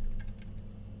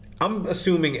 I'm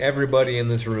assuming everybody in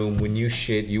this room, when you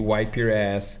shit, you wipe your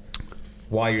ass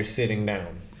while you're sitting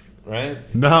down, right?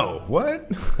 No.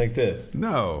 What? Like this.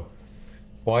 No.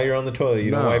 While you're on the toilet,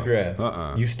 you don't No. wipe your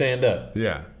ass. You stand up.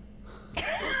 Yeah.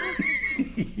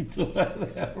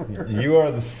 You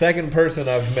are the second person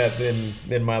I've met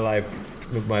in my life,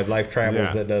 with my life travels,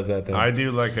 Yeah. that does that thing. I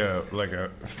do like a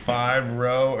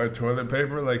 5-row of toilet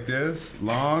paper like this,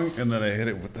 long, and then I hit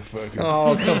it with the fucking.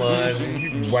 Oh, come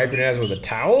on. You wipe your ass with a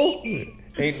towel?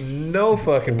 Ain't no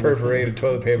fucking perforated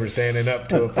toilet paper standing up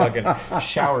to a fucking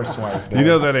shower swipe. You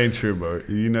know that ain't true, but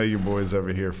you know your boys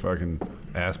over here fucking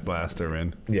ass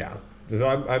blastering. Yeah. So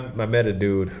I met a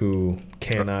dude who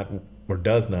cannot or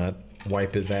does not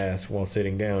wipe his ass while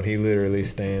sitting down. He literally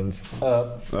stands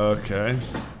up Okay.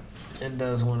 and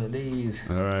does one of these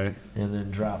All right. and then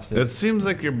drops it. It seems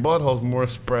like your butthole's more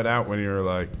spread out when you're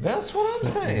like. That's what I'm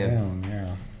saying.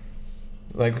 Yeah.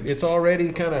 Like it's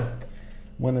already kind of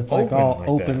when it's like open all like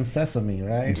open that. sesame,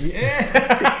 right?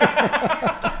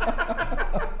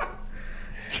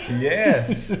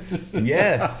 Yes.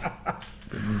 Yes.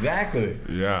 Exactly.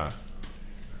 Yeah.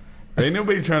 Ain't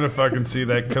nobody trying to fucking see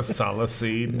that casala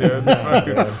seed, dude.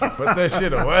 Fucking put that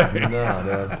shit away.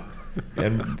 No, dude.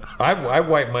 And I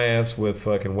wipe my ass with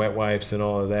fucking wet wipes and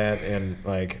all of that, and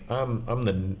like I'm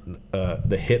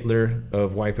the Hitler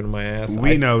of wiping my ass.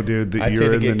 We know, dude, that I you're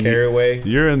tend to in get the carried away.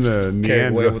 You're in the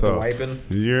Carried away with the Neanderthal. wiping.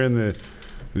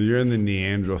 You're in the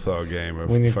Neanderthal game of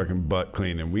When you- fucking butt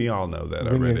cleaning. We all know that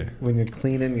When already. when you're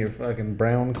cleaning your fucking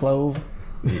brown clove.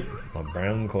 My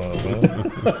brown clove,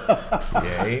 huh?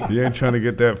 Yeah. You ain't trying to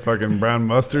get that fucking brown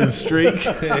mustard streak.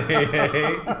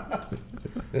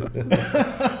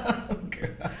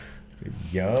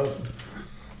 Yup.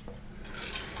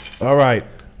 All right,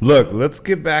 look, let's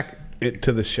get back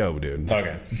to the show, dude.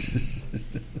 Okay.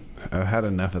 I've had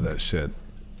enough of that shit.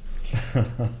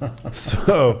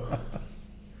 So,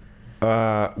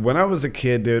 when I was a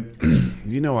kid, dude,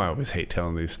 you know I always hate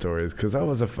telling these stories because I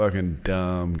was a fucking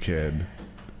dumb kid.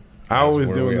 I always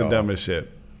were doing we the all. dumbest shit.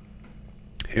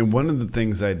 And one of the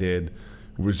things I did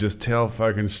was just tell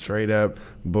fucking straight up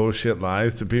bullshit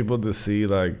lies to people to see,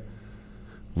 like,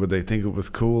 would they think it was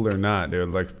cool or not,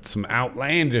 dude? Like some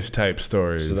outlandish type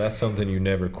stories. So that's something you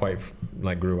never quite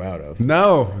like grew out of.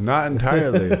 No, not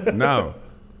entirely. No.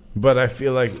 But I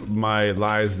feel like my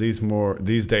lies these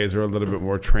days are a little bit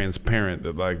more transparent.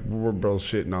 That like we're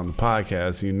bullshitting on the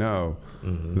podcast, you know,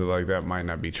 that like that might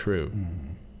not be true,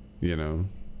 you know.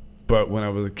 But when I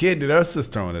was a kid, dude, I was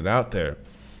just throwing it out there.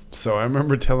 So I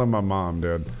remember telling my mom,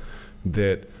 dude,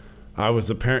 that I was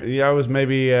apparently I was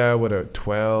maybe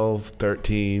 12,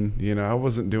 13. You know, I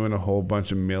wasn't doing a whole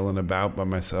bunch of milling about by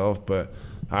myself, but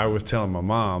I was telling my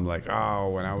mom like, oh,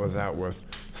 when I was out with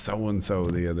so and so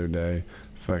the other day.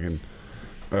 Fucking,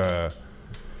 what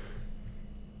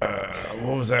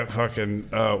was that fucking,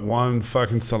 Juan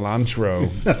fucking Cilantro.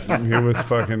 He was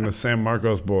fucking the San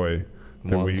Marcos boy.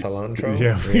 that Juan Cilantro?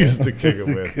 Yeah, we used to kick it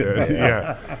with.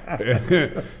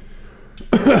 Yeah.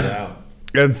 Yeah.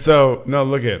 And so, no,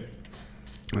 look at.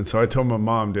 And so I told my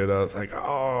mom, dude, I was like,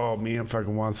 oh, me and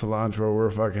fucking Juan Cilantro, we're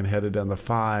fucking headed down the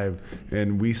 5,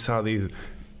 and we saw these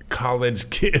college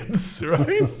kids,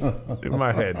 right? In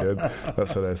my head, dude.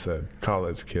 That's what I said.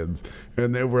 College kids.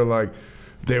 And they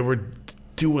were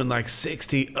doing like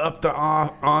 60 up the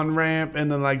on ramp and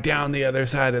then like down the other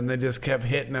side, and they just kept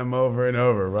hitting them over and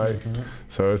over, right?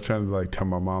 So I was trying to like tell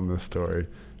my mom this story,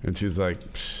 and she's like,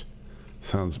 psh,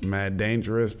 sounds mad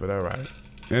dangerous, but all right.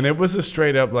 And it was a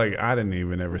straight up like, I didn't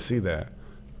even ever see that.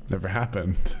 Never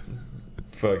happened.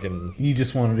 Fucking You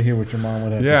just wanted to hear what your mom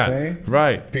would have Yeah, to say.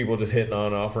 right. people just hitting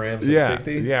on off ramps Yeah, at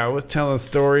 60. yeah. I was telling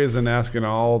stories and asking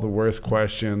all the worst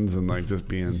questions and like just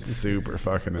being super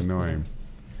fucking annoying.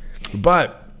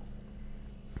 But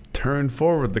turn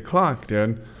forward the clock,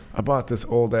 dude. I bought this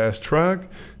old ass truck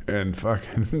and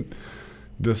fucking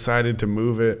decided to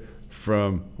move it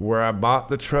from where I bought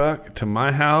the truck to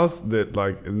my house. That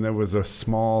like, and there was a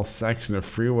small section of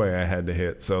freeway I had to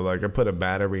hit. So like, I put a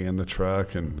battery in the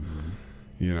truck and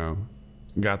you know,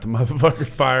 got the motherfucker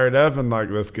fired up and like,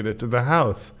 let's get it to the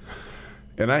house.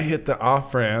 And I hit the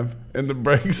off ramp and the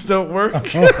brakes don't work.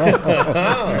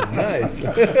 Oh, nice.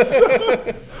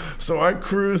 So I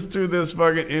cruised through this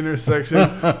fucking intersection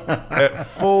at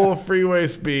full freeway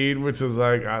speed, which is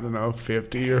like, I don't know,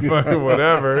 50 or fucking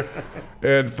whatever,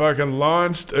 and fucking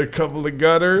launched a couple of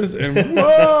gutters and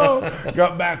whoa,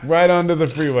 got back right onto the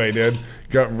freeway, dude.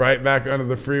 Got right back onto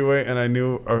the freeway, and I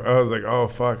was like, oh,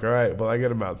 fuck, all right. Well, I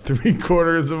got about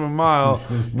 3/4 of a mile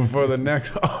before the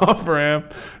next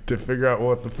off-ramp to figure out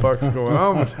what the fuck's going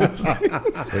on with this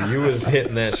thing. So you was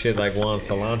hitting that shit like Juan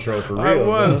Cilantro for real. I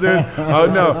was, huh? dude. Oh,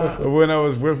 no. When I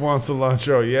was with Juan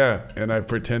Cilantro, yeah. And I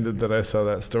pretended that I saw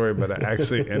that story, but I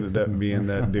actually ended up being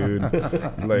that dude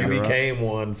You later on. became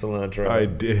Juan Cilantro. I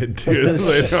did, dude,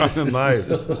 later on in life.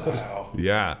 Wow.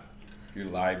 Yeah. Your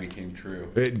lie became true.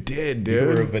 It did, You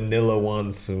were a dude. vanilla Juan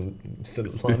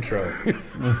Cilantro.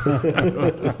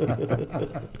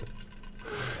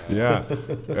 Yeah.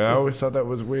 And I always thought that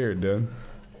was weird, dude.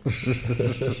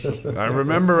 I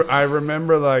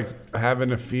remember like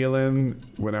having a feeling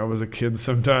when I was a kid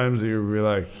sometimes you would be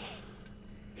like,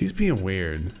 he's being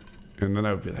weird. And then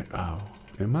I would be like, oh,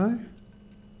 am I?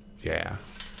 Yeah.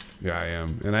 Yeah, I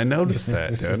am. And I noticed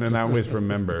that, dude. And I always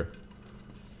remember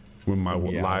when my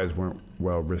Yeah. lies weren't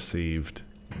well received.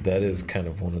 That is kind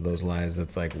of one of those lies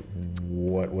that's like,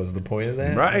 what was the point of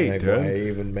that? Right, Like, dude. why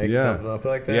even make Yeah. something up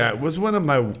like that? Yeah, it was one of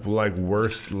my like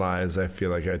worst lies I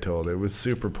feel like I told. It was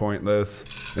super pointless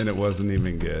and it wasn't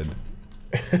even good.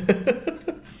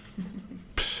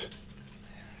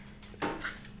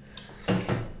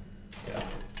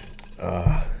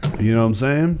 You know what I'm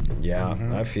saying? Yeah,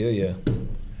 I feel you.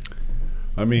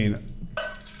 I mean,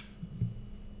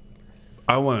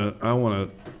 I wanna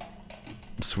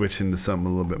switch into something a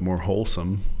little bit more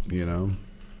wholesome. You know,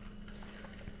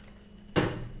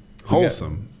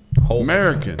 wholesome.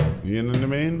 American. You know what I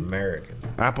mean? American.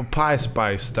 Apple pie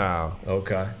spice style.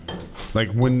 Okay.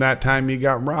 Like when that time you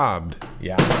got robbed.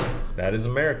 Yeah, that is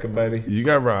America, baby. You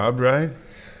got robbed, right?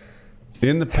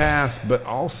 In the past, but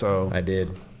also I did.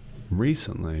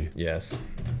 recently. Yes.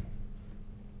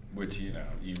 Which, you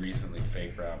recently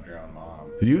fake robbed your own mom.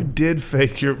 You did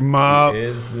fake your mom.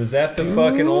 Is that the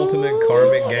fucking ultimate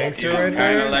karmic gangster It's right kind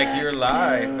there? of like your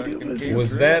lie.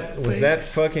 Was that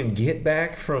fucking get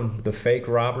back from the fake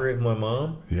robbery of my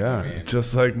mom? Yeah,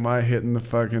 just like my hitting the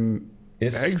fucking It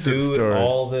exit stewed story.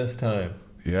 all this time.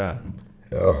 Yeah.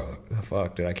 Oh,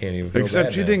 fuck, dude, I can't even feel Except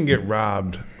bad you now. didn't get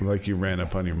robbed like you ran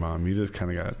up on your mom. You just kind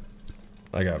of got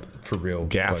I got for real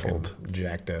Gaffled. fucking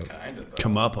jacked up.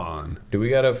 come up on. Do we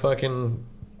got a fucking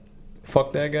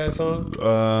fuck that guy song?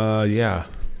 Yeah,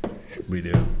 we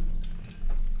do.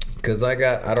 Because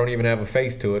I don't even have a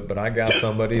face to it, but I got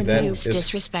somebody that Abuse is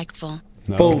disrespectful.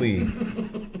 fully,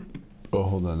 Oh,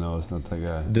 hold on. No, it's not that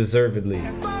guy. deservedly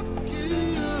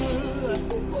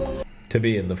to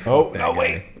be in the fuck that guy.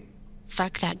 wait.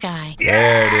 Fuck that guy.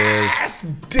 There it is.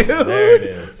 Dude. There it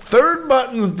is. Third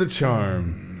button's the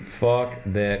charm. Fuck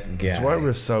that guy. That's why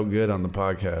we're so good on the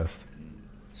podcast.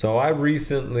 So I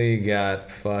recently got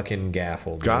fucking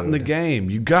gaffled. Got in the dude. game.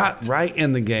 You got right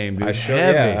in the game, dude. I sure,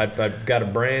 Heavy. yeah. I got a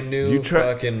brand new You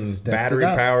fucking Stepped it battery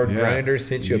up. powered Yeah. grinder.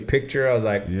 Sent you a picture. I was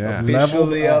like, Yeah.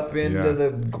 officially Leveled up into Yeah.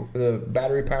 the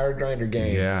battery powered grinder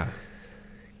game. Yeah.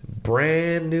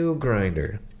 Brand new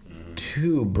grinder.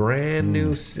 2 brand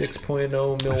new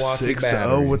 6.0 Milwaukee 6.0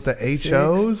 batteries. with the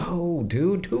HOs? Oh,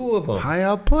 dude, 2 of them. High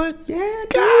output? Yeah,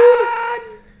 God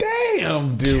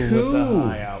damn, dude. With the 2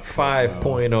 high output.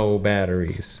 5.0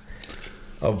 batteries.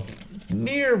 A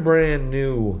near brand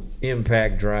new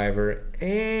impact driver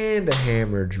and a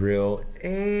hammer drill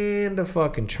and a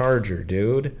fucking charger,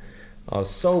 dude. I was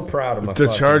so proud of my The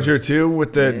fucking charger too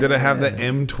with the did it have the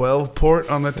M12 port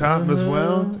on the top as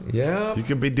well? Yeah. You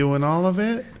could be doing all of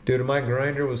it? Dude, my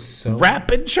grinder was so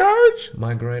Rapid charge?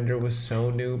 my grinder was so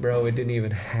new, bro. It didn't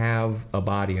even have a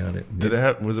body on it. Did it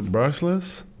have was it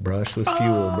brushless? Brushless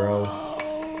fuel,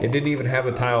 bro. It didn't even have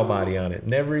a tile body on it.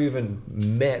 Never even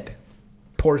met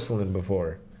porcelain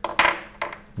before.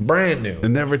 Brand new. It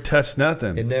never touched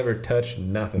nothing. It never touched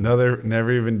nothing.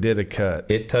 Never even did a cut.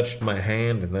 It touched my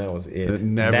hand, and that was it. It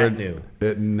never That new.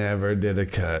 It never did a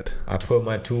cut. I put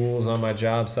my tools on my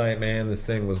job site, man. This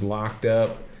thing was locked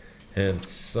up, and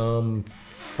some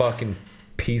fucking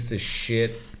piece of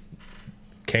shit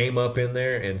came up in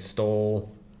there and stole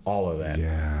all of that.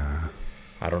 Yeah.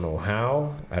 I don't know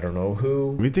how. I don't know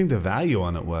who. What do you think the value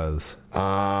on it was?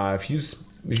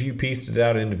 If you pieced it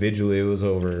out individually, it was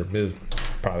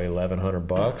probably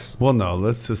 $1,100. Well, no.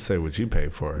 Let's just say what you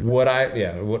paid for it. What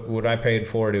I paid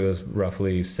for it, it was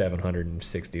roughly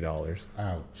 $760.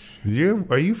 Ouch.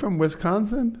 Are you from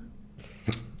Wisconsin?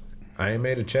 I ain't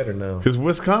made a cheddar now. Because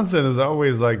Wisconsin is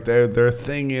always like their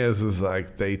thing is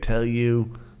like they tell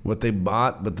you what they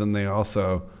bought, but then they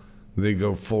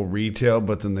go full retail,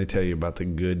 but then they tell you about the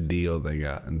good deal they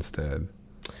got instead.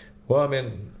 Well, I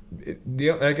mean,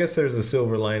 I guess there's a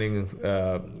silver lining.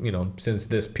 Since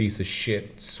this piece of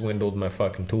shit swindled my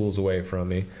fucking tools away from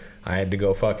me, I had to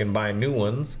go fucking buy new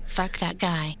ones. Fuck that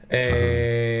guy.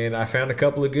 And I found a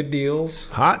couple of good deals.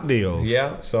 Hot deals.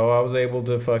 Yeah, so I was able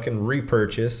to fucking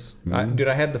repurchase. Dude,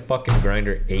 I had the fucking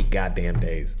grinder 8 goddamn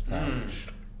days.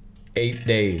 8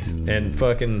 days. And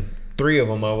fucking 3 of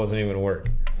them I wasn't even at work.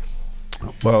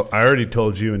 Well, I already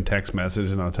told you in text message,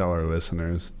 and I'll tell our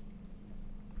listeners.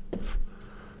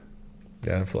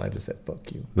 Yeah, Fly just said,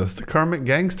 fuck you. That's the karmic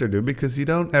gangster, dude, because you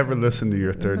don't ever listen to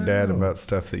your third dad about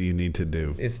stuff that you need to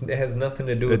do. It has nothing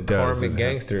to do with It does. karmic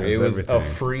gangster. It has It was a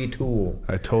everything. free tool.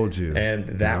 I told you. And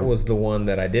that was the one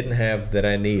that I didn't have that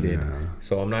I needed. Yeah.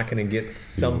 So I'm not going to get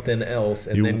something else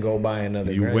and then go buy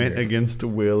another You grinder. went against the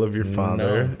will of your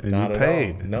father, No, and not you at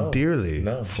paid all. No. dearly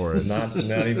No. for it. Not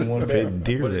even one You bit. paid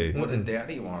dearly. What did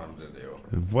Daddy want him to do?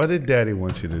 What did Daddy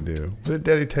want you to do? What did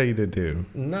Daddy tell you to do?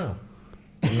 No.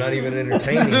 I'm not even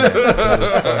entertaining that. That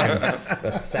was fucking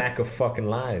a sack of fucking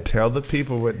lies. Tell the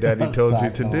people what Daddy told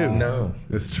you to do. No.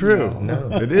 It's true. No.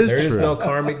 It is There true. is no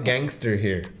karmic gangster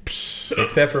here.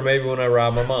 Except for maybe when I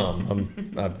robbed my mom.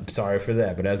 I'm sorry for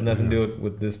that, but it has nothing to do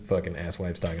with this fucking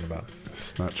asswipe's talking about.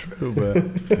 It's not true,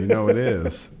 but you know it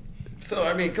is. So,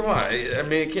 I mean, come on. I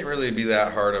mean, it can't really be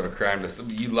that hard of a crime.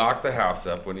 You locked the house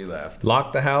up when you left.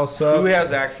 Lock the house up. Who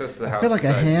has access to the house? I feel like a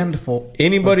besides you? handful.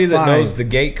 Anybody like that 5. knows the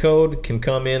gate code can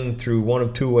come in through one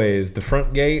of 2 ways: the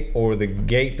front gate or the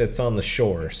gate that's on the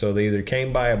shore. So they either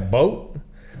came by a boat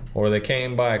or they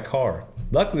came by a car.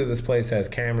 Luckily, this place has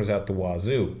cameras out the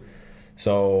wazoo.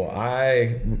 So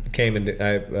I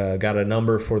got a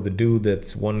number for the dude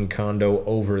that's one condo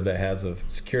over that has a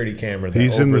security camera that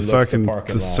He's in the overlooks fucking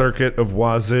parking the lot. circuit of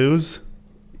wazoos.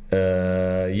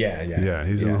 Yeah. Yeah,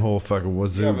 he's in the whole fucking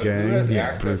wazoo Yeah, but gang. who has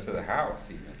access to the house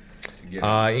even? To get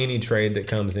in? Any trade that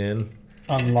comes in.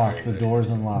 Unlocked. The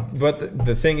door's unlocked. But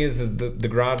the thing is the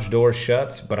garage door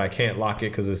shuts, but I can't lock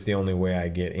it because it's the only way I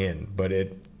get in. But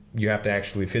you have to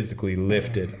actually physically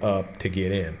lift it up to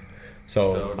get in.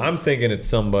 So I'm thinking it's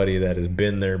somebody that has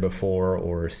been there before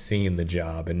or seen the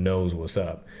job and knows what's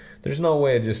up. There's no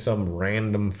way just some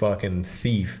random fucking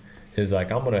thief is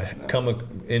like, I'm going to come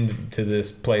into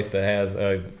this place that has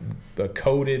a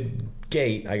coded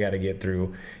gate I got to get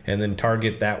through and then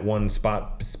target that one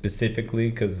spot specifically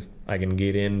because I can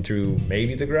get in through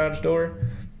maybe the garage door.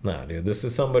 Nah, dude, this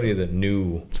is somebody that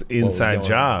knew. It's inside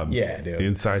job. Yeah, dude.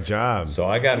 Inside job. So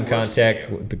I got in contact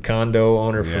with the condo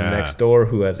owner from next door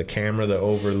who has a camera that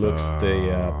overlooks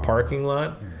the parking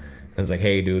lot. And it's like,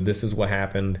 hey, dude, this is what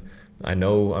happened. I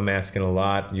know I'm asking a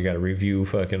lot. You got to review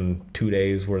fucking 2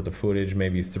 days worth of footage,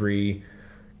 maybe 3.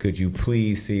 Could you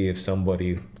please see if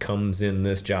somebody comes in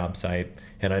this job site?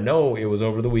 And I know it was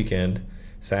over the weekend,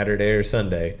 Saturday or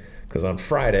Sunday, because on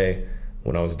Friday,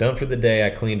 when I was done for the day,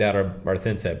 I cleaned out our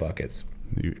thin set buckets.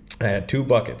 I had 2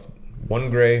 buckets, one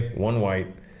gray, one white.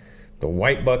 The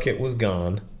white bucket was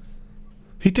gone.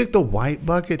 He took the white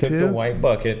bucket Took too? the white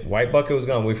bucket. White bucket was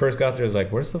gone. When we first got there, I was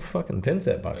like, where's the fucking thin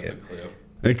set bucket?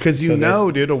 Because So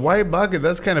dude, a white bucket,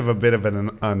 that's kind of a bit of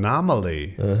an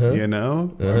anomaly. You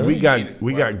know? We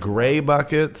got gray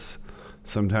buckets.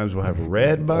 Sometimes we'll have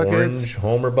red buckets. Orange,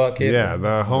 Homer bucket. Yeah,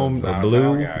 the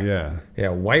blue. Yeah. Yeah,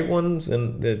 white ones,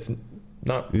 and it's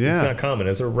not common.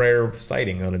 It's a rare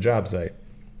sighting on a job site.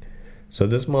 So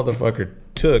this motherfucker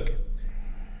took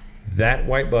that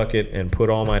white bucket and put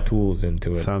all my tools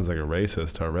into it. Sounds like a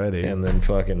racist already. And then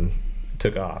fucking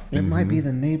took off. It might be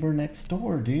the neighbor next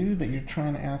door, dude, that you're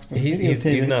trying to ask for.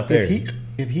 He's not there.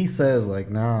 If he says like,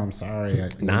 "No, I'm sorry," I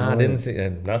didn't see.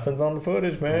 Nothing's on the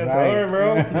footage, man. Right. Sorry,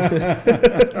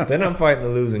 bro. Then I'm fighting the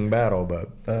losing battle, but.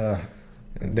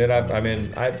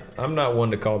 I'm not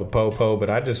one to call the po-po, but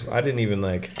I didn't even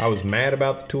I was mad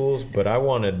about the tools, but I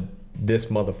wanted this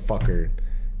motherfucker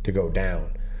to go down.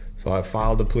 So I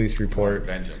filed a police report.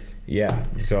 Vengeance. Yeah.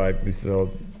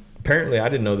 So apparently I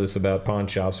didn't know this about pawn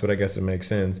shops, but I guess it makes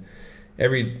sense.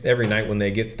 Every night when they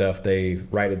get stuff, they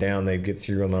write it down, they get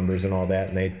serial numbers and all that,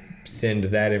 and they send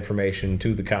that information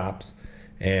to the cops.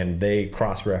 And they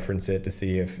cross-reference it to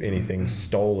see if anything's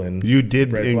stolen. You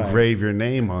did Red flags. engrave your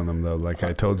name on them, though, like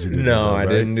I told you to do. No, right?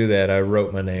 I didn't do that. I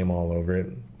wrote my name all over it.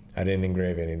 I didn't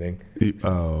engrave anything. With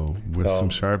some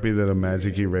Sharpie that a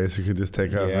magic eraser could just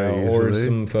take off very or easily?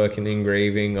 some fucking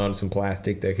engraving on some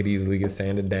plastic that could easily get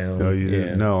sanded down. No, you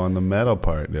didn't. No, on the metal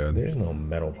part, dude. There's no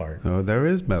metal part. No, there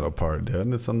is metal part,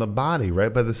 dude. It's on the body,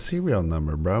 right by the serial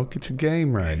number, bro. Get your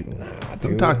game right. Nah,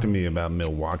 Don't talk to me about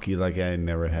Milwaukee like I ain't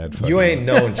never had fucking You ain't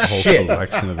known a whole shit.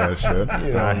 collection of that shit.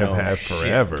 I have had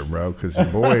forever, bro, because your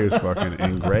boy is fucking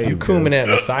engraved. You cooming at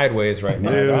me sideways right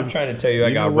now. Dude. I'm trying to tell you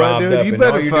I got know what, robbed dude? up, You and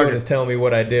better all you're fucking- doing is telling me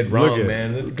what I did wrong, at-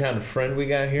 man. This is the kind of friend we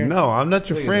got here. No, I'm not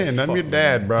your Look at friend. this I'm your fucking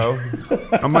dad, bro.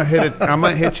 I'm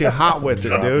gonna hit you hot with it,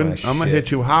 Drop dude. my I'm gonna shit.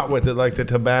 hit you hot with it like the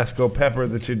Tabasco pepper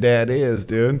that your dad is,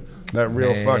 dude. That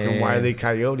real fucking Man. Wile E.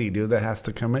 Coyote, dude, that has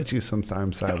to come at you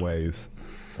sometimes sideways.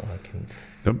 Fucking.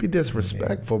 Don't be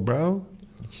disrespectful, bro.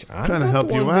 I'm trying to not help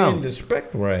the you one out. being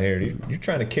disrespectful right here. You're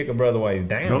trying to kick a brother while he's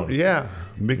down. Don't, yeah,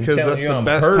 because telling that's you the I'm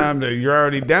best hurt. time that you're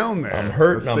already down there. I'm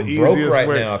hurt That's and the I'm broke easiest right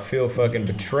way. now. I feel fucking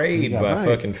betrayed by Right.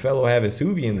 fucking fellow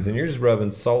Havasuvians, and you're just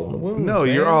rubbing salt in the wounds. No,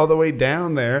 man. you're all the way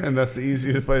down there, and that's the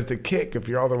easiest place to kick. If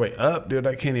you're all the way up, dude,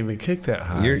 I can't even kick that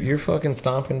high. You're fucking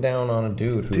stomping down on a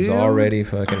dude who's Dude. already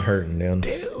fucking hurting, dude.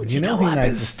 Dude, You know he I've been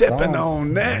likes to stepping stomp.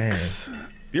 on necks.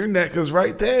 Your neck is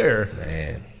right there.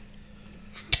 Man.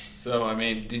 So, I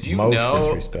mean, did you Most know?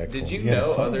 disrespectful. Did you Yeah,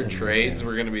 know call other them, trades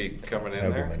were going to be coming in That'll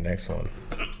be there? my next one.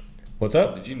 What's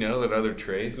up? Did you know that other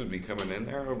trades would be coming in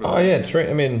there over Oh there? yeah,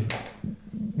 I mean,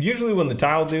 usually when the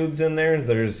tile dude's in there,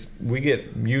 we get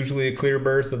usually a clear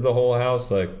berth of the whole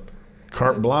house. Like,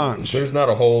 Carte blanche. there's not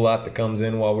a whole lot that comes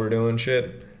in while we're doing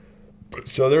shit.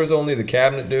 So there was only the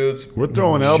cabinet dudes. We're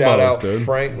throwing Shout elbows, out dude.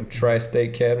 Frank with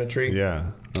Tri-State Cabinetry.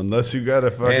 Yeah. Unless you got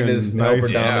a fucking And his nice,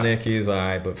 helper Dominic, he's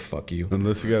alright, but fuck you.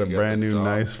 unless you got a you got brand the new sauce.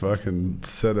 nice fucking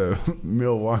set of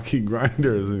Milwaukee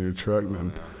grinders in your truck,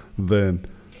 then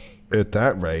at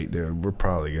that rate, dude, we're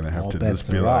probably gonna have All to bets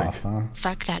just be are like, off, huh?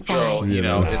 Fuck that guy. So, you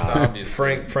know, it's obvious.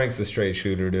 Frank's a straight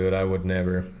shooter, dude. I would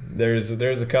never. There's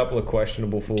a couple of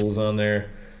questionable fools on there.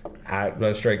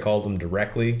 I straight called them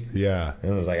directly. yeah,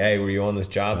 And I was like, hey, were you on this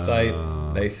job site?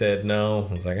 They said no.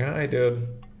 I was like, all right, dude.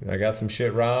 I got some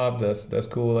shit robbed. That's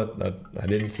cool. I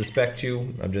didn't suspect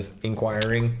you. I'm just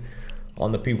inquiring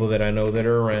on the people that I know that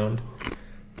are around.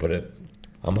 But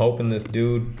I'm hoping this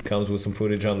dude comes with some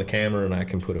footage on the camera and I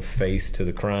can put a face to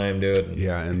the crime, dude.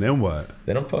 yeah, and then what?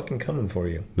 Then I'm fucking coming for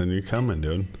you. Then you're coming,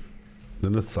 dude.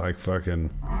 Then it's like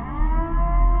fucking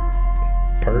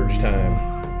Purge time.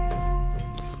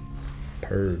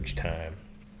 Purge time.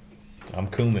 I'm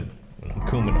cooming. And I'm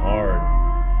cooming hard.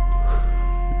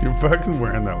 you're fucking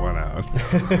wearing that one out.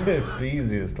 It's the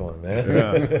easiest one, man.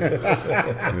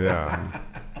 Yeah.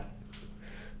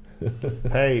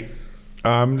 Hey,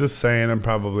 I'm just saying I'm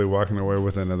probably walking away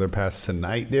with another pass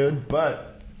tonight, dude.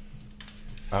 But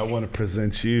I want to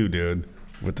present you, dude,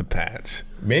 with the patch.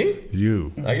 Me?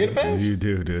 You. I get a patch? You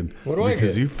do, dude. What do I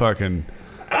Because get? you fucking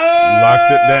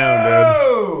locked it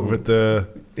down, dude. With the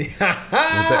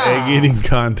egg eating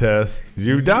contest.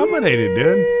 You dominated,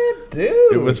 dude.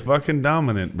 Dude. It was fucking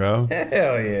dominant, bro.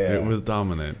 Hell yeah. It was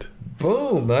dominant.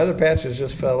 Boom. My other patches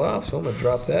just fell off, so I'm going to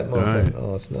drop that motherfucker. Right.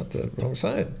 Oh, it's not the wrong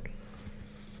side.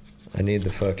 I need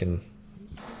the fucking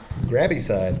grabby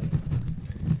side.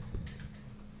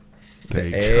 There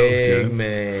you Egg go, dude.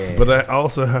 man. But I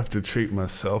also have to treat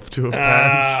myself to a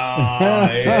patch.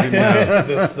 Ah, yeah.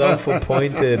 The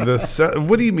self-appointed.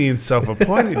 What do you mean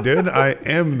self-appointed, dude? I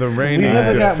am the reigning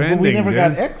defending, we never dude.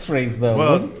 got X-rays though.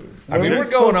 Well, I mean, we're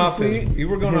going off his. You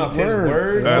were going off his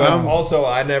word. And But I'm- also,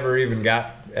 I never even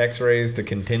got X-rays to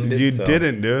contend it. You so.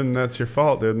 didn't, dude, and that's your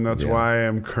fault, dude. And that's Yeah. why I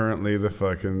am currently the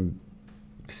fucking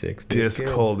 6 disc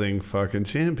holding fucking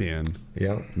champion.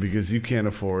 Yeah. Because you can't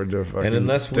afford to fucking. And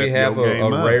unless we step have your game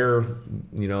a up. rare,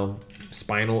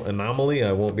 spinal anomaly,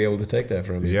 I won't be able to take that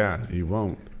from you. Yeah, you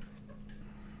won't.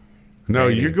 No,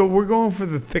 Maybe. we're going for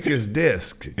the thickest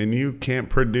disc, and you can't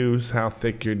produce how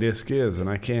thick your disc is, and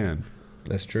I can.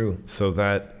 That's true. So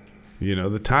that,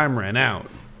 the time ran out.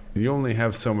 You only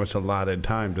have so much allotted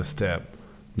time to step.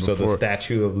 So the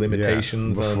statute of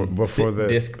limitations on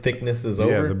disc thickness is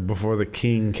over? Yeah, before the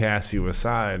king casts you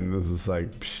aside, and this is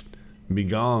like, psh, be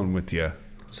gone with you.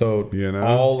 So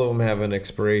all of them have an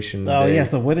expiration Oh date. yeah,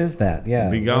 so what is that? Yeah,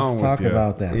 Be gone let's with talk ya.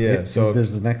 about that. Yeah, so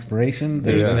there's an expiration.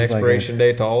 There's an like a- expiration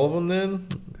date to all of them then?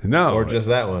 No. Or just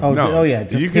that one? Oh, No. yeah,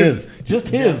 just You can- his. Just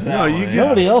his. No, you get,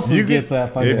 Nobody else you gets get-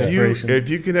 that fucking expiration. If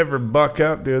you can ever buck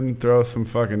up, dude, and throw some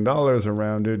fucking dollars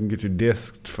around, dude, and get your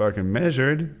disc fucking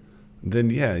measured, then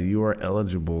yeah, you are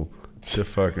eligible to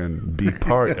fucking be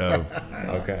part of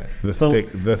Okay. the So-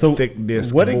 thick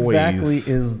disc what boys. exactly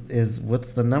is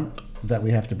what's the number that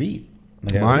we have to beat?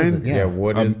 Like, what is Mine? it? Yeah,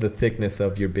 what is the thickness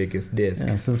of your biggest disc?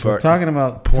 Yeah, since we're talking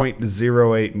about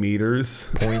 0.08 meters.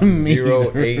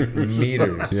 0.08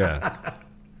 meters. Yeah.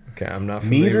 Okay, I'm not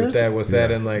familiar meters. with that. What's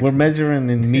that in like? We're measuring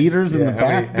in meters in the how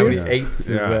back. many disc? eighths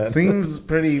is Yeah. that? Seems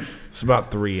pretty. It's about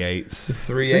 3/8.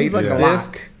 3/8 like of a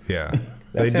disc? Yeah.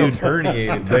 That sounds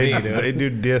herniated to me, dude. They do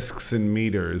discs in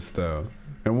meters though.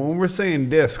 And when we're saying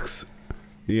discs,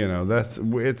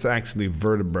 it's actually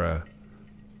vertebra.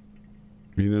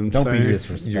 You know what I'm Don't be saying?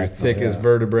 disrespectful. Your thickest Yeah.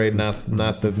 vertebrae,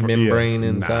 not the membrane Yeah,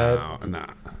 inside. Nah.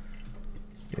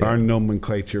 Our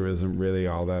nomenclature isn't really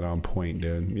all that on point,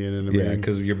 dude. You know what I mean? Yeah,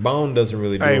 because your bone doesn't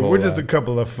really do Hey, a whole we're just a lot.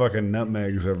 couple of fucking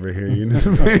nutmegs over here. You know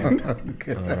what I mean?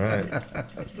 All right.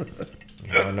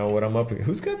 Now I know what I'm up against.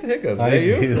 Who's got the hiccups? Is I that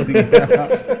you? do,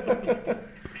 yeah.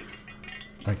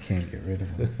 I can't get rid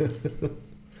of them.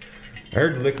 I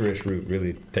heard licorice root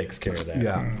really takes care of that.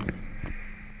 Yeah.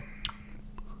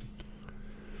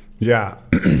 Yeah.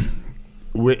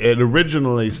 It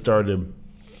originally started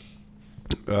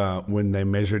when they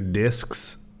measured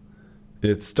discs.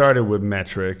 It started with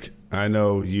metric. I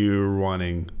know you're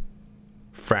wanting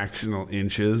fractional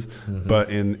inches, but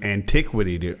in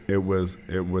antiquity, it was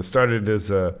started as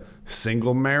a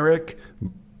single metric.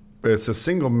 It's a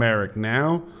single metric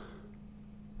now,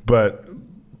 but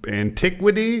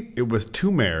antiquity it was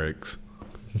 2 metrics.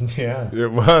 Yeah.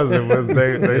 It was.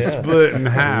 They split in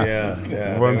half.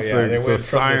 Yeah. Once They went from the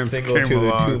science single came to the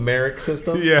along. two-meric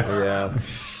system. Yeah. Yeah.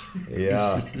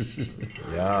 Yeah.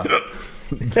 Yeah.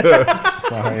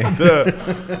 Sorry.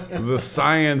 The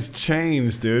science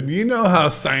changed, dude. You know how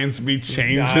science be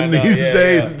changing these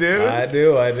days, dude. I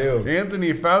do.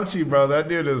 Anthony Fauci, bro, that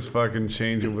dude is fucking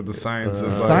changing with the science.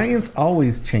 Science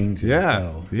always changes, yeah,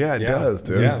 though. yeah, it does,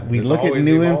 dude. Yeah. We It's look at always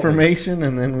new evolving. information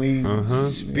and then we.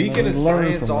 Speaking of learn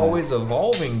science, from always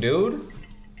evolving, dude.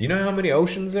 You know how many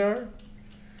oceans there are?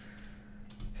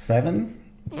 7?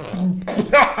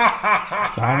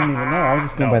 I don't even know. I was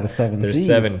just going by the 7 There's seas.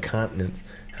 7 continents.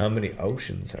 How many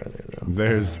oceans are there, though?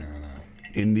 There's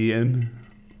Indian,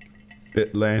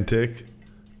 Atlantic,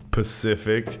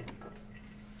 Pacific,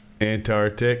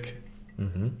 Antarctic.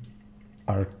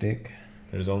 Arctic.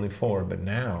 There's only 4, but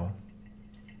now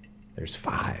there's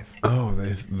 5. Oh,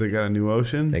 they got a new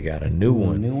ocean? They got a new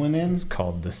one. New one in? It's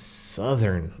called the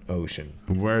Southern Ocean,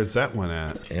 Where's that one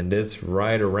at? and it's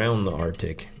right around the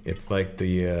Arctic. It's like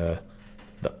the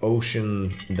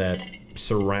ocean that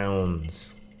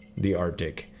surrounds the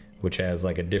Arctic, which has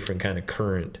like a different kind of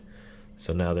current.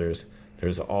 So now there's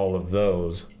all of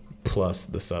those plus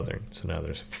the southern. So now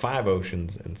there's 5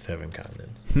 oceans and 7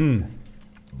 continents.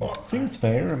 Seems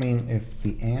fair. I mean, if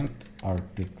the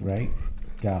Antarctic, right,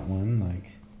 got one,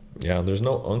 like. Yeah, there's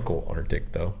no Uncle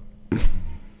Arctic though.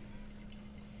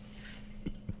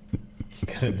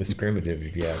 Kind of discriminative,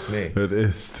 if you ask me. It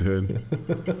is, dude.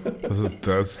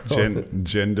 That's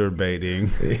gender baiting.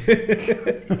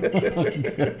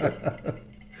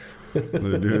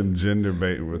 They're doing gender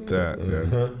baiting with that,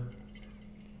 dude.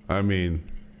 I mean,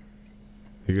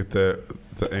 you get the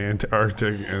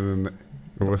Antarctic, and then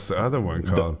what's the other one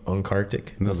called?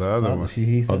 Antarctic? No, the other one.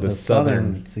 He said Oh, the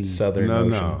southern sea. Southern No, Ocean.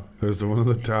 no. There's the one on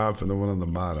the top and the one on the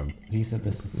bottom. He said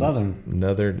this is southern.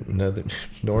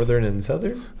 Northern and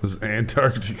southern? There's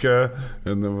Antarctica,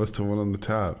 and then what's the one on the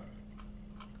top?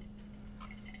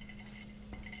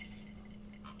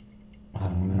 I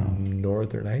don't know.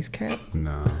 Northern ice cap?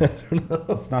 No.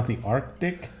 It's not the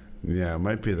Arctic. Yeah, it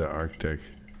might be the Arctic.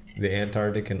 The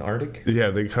Antarctic and Arctic? Yeah,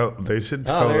 they should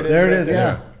call there it. it There it right is, there.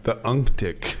 yeah. The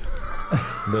Unctic.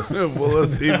 The, Well,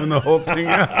 let's even the whole thing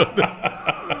out.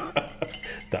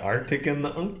 the Arctic and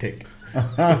the Unctic.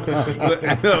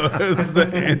 No, it's the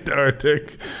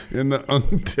Antarctic and the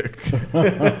Unctic.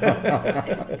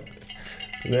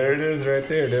 There it is right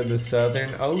there, dude. The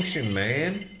Southern Ocean,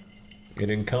 man. It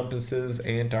encompasses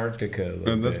Antarctica. a little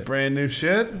And that's bit. brand new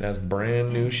shit? That's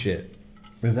brand new shit.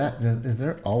 Is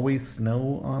there always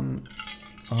snow on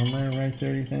there right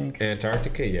there, you think?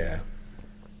 Antarctica, yeah.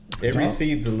 It So-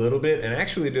 recedes a little bit, and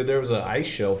actually, dude, there was an ice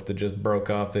shelf that just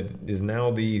broke off that is now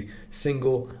the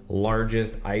single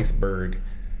largest iceberg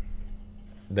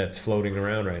that's floating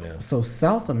around right now. So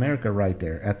South America right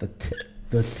there at the tip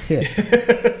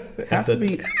has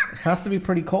to be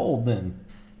pretty cold then.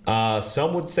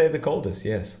 Some would say the coldest,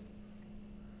 yes.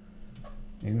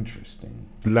 Interesting.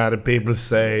 A lot of people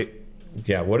say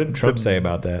Yeah, what did Trump say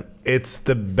about that? it's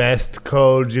the best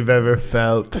cold you've ever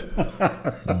felt.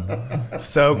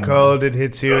 So cold it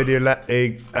hits you and you're like,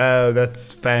 oh,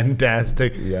 that's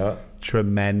fantastic. Yeah.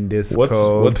 Tremendous What's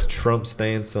cold. Trump's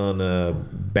stance on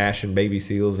bashing baby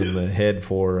seals in the head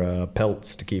for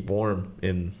pelts to keep warm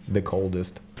in the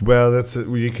coldest? Well, that's it.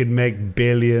 You could make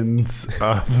billions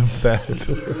off of that.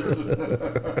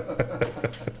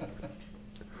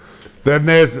 Then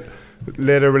there's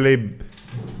literally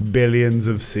billions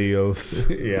of seals.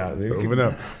 Yeah, you Open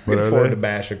up. What can are afford they? to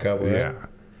bash a couple. Yeah.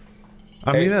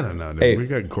 I Hey, mean, I don't know, dude. hey, We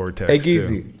got Gore-Tex Hey, too.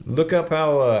 Geezy, look up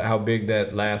how big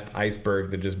that last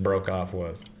iceberg that just broke off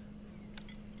was.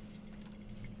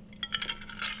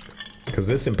 Because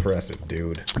it's impressive,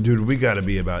 dude. Dude, we got to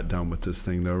be about done with this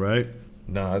thing, though, right?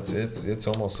 No, it's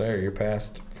almost there. You're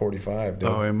past 45, dude.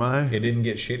 Oh, am I? It didn't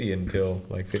get shitty until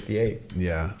like 58.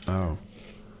 Yeah. Oh.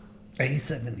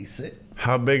 A76.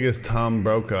 How big is Tom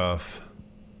Brokaw?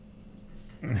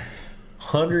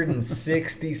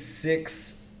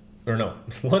 166 or no,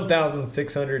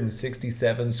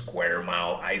 1,667 square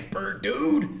mile iceberg,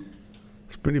 dude.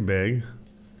 It's pretty big.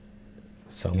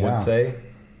 Some Yeah. would say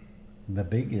The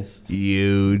biggest.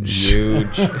 Huge.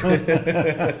 huge.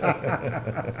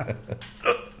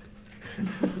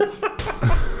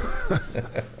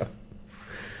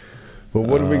 But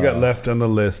what do we got left on the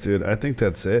list, dude? I think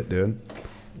that's it, dude.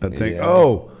 I think. Yeah.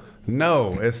 Oh,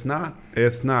 no, it's not.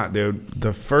 It's not, dude.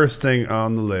 The first thing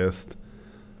on the list,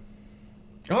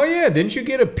 Oh yeah, didn't you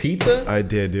get a pizza I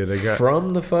did, dude. I got.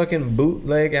 from the fucking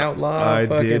bootleg outlaw? I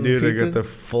fucking did, dude. Pizza? I got the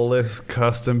fullest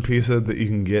custom pizza that you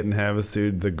can get in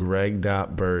Havasu, the Greg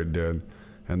Dot Bird, dude.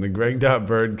 And the Greg Dot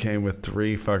Bird came with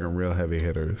 3 fucking real heavy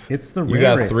hitters. It's the You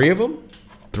rarest. got 3 of them?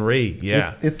 3,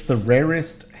 yeah. It's the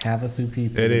rarest Havasu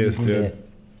pizza It that you is, can dude. get.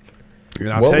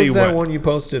 And I'll What tell was you that what, one you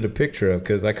posted a picture of?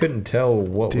 Because I couldn't tell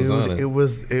what was on dude, it.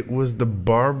 it was the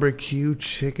barbecue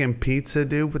chicken pizza,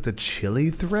 dude, with the chili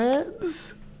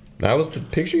threads. That was the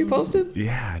picture you posted?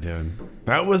 Yeah, dude.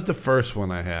 That was the first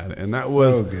one I had, and that So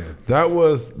was good. That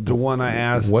was the one I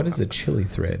asked. What is a chili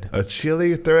thread? A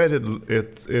chili thread?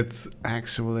 It's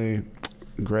actually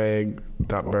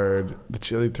Greg.Bird. The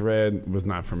chili thread was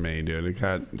not for me, dude.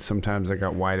 Sometimes I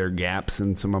got wider gaps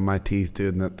in some of my teeth,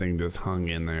 dude, and that thing just hung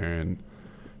in there, and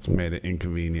it's made it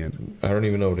inconvenient. I don't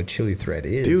even know what a chili thread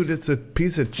is. Dude, it's a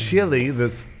piece of chili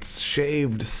that's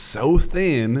shaved so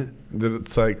thin that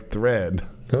it's like thread.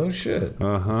 No shit.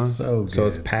 So good. So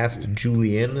it's past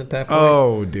julienne at that point?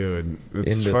 Oh, dude,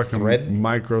 it's Into fucking thread?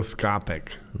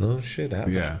 microscopic. No shit.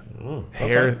 Yeah, Oh,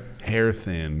 hair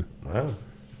thin. Wow.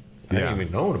 I Yeah. didn't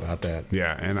even know about that.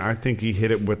 Yeah, and I think he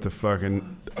hit it with the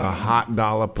fucking a hot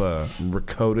dollop of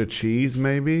ricotta cheese,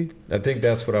 maybe. I think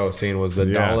that's what I was seeing was the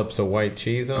Yeah. dollops of white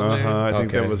cheese on there. I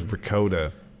think that Okay. was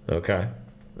ricotta. Okay.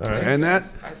 All right. And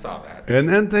that I saw that. and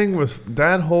that thing was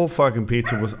that whole fucking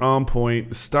pizza was on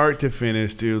point, start to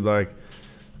finish, dude. Like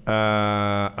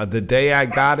the day I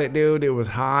got it, dude, it was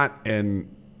hot, and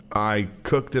I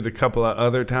cooked it a couple of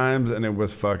other times, and it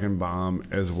was fucking bomb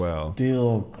as well.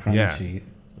 Still crunchy.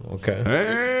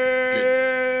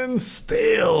 Okay. And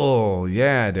still,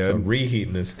 yeah, dude. So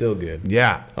reheating is still good.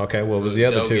 Yeah. Okay. What was the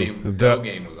other two? Dough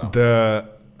game was on.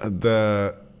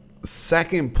 The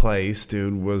second place,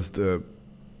 dude, was the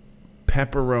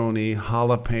pepperoni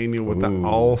jalapeno with the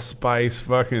allspice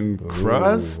fucking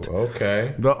crust. Ooh,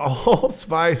 okay. The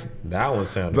allspice, That one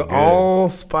sounded the good.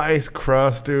 allspice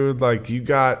crust, dude. Like you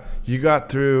got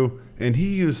through, and he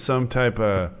used some type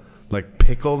of like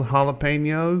pickled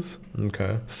jalapenos,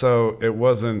 Okay. so it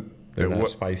wasn't. They're It not wa-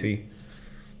 spicy.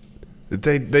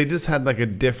 they just had like a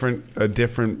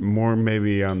different more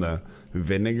maybe on the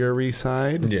vinegary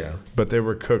side. Yeah. But they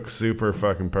were cooked super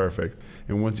fucking perfect.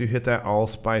 And once you hit that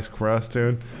allspice crust,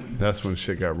 dude, that's when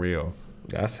shit got real.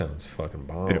 That sounds fucking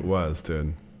bomb. It was,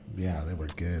 dude. Yeah, they were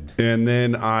good. And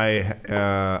then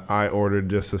I ordered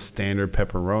just a standard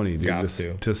pepperoni, dude, Got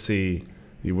just to see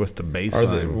what's the Are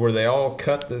baseline. were they all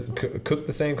cooked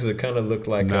the same? Because it kind of looked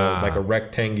like Nah. a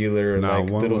rectangular, Nah,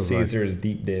 like one Little was like- Caesar's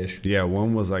deep dish. Yeah,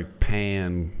 one was like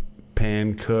pan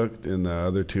cooked, and the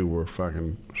other two were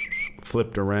fucking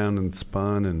flipped around and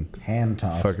spun and Hand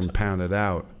tossed. fucking pounded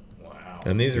out.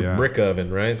 And these are Yeah. brick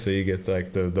oven, right? So you get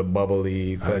like the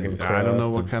bubbly fucking crust. I don't know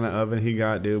what and- kind of oven he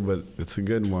got, dude, but it's a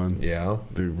good one. Yeah.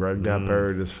 The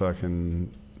Greg.Bird is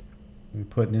fucking You're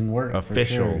putting in work.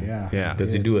 official. For sure. Yeah. Yeah.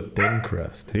 Does he do a thin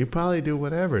crust? He probably do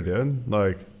whatever, dude.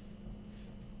 Like,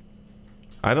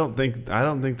 I don't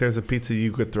think there's a pizza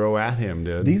you could throw at him,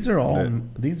 dude. These are all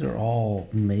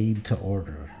That- made to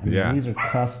order. I mean, Yeah. These are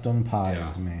custom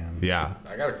pies, man. yeah.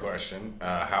 I got a question.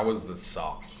 How was the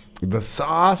sauce? The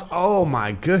sauce. Oh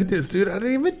my goodness, dude! I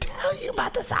didn't even tell you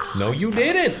about the sauce. No, you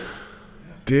didn't.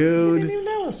 Dude,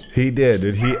 he did.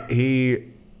 Dude, he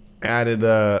added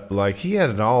he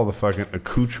added all the fucking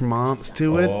accoutrements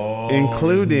to it,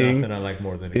 including nothing I like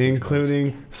more than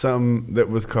including some that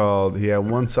was called. He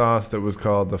had one sauce that was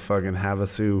called the fucking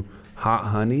Havasu hot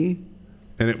honey,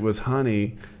 and it was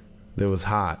honey that was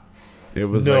hot. It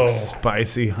was No. like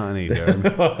spicy honey, dude.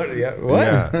 yeah. What?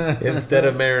 Yeah. Instead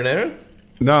of marinara?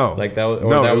 No, Like that was- or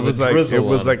no. that It was a was like drizzle it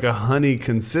was on like a honey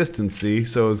consistency,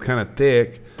 so it was kind of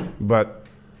thick, but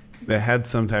it had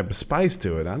some type of spice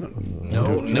to it. I don't.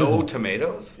 No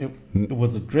tomatoes? It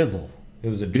was a drizzle. It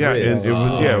was a Yeah,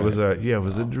 drizzle. it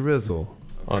was a drizzle.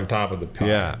 on top of the pie.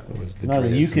 Yeah. It was the No, that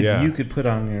you drizz. could Yeah. you could put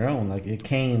on your own. Like it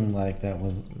came like that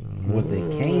was what they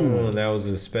came Oh, with. that was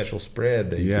a special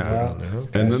spread that you Yeah. could put on there. Huh?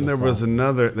 And then Special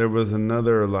there was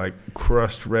another like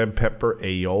crushed red pepper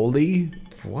aioli.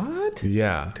 What?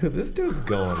 Yeah, Dude, this dude's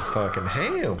going fucking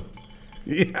ham.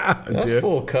 yeah, That's dude.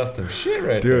 full custom shit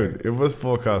right Dude, it was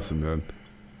full custom, dude.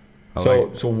 I there.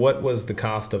 like- So what was the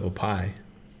cost of a pie?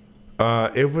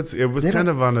 it was They kind don't-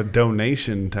 of on a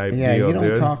donation type Yeah, deal, you don't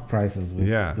dude. talk prices. With,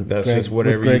 Yeah. with That's Greg- just with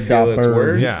whatever you Greg feel it's Dopper.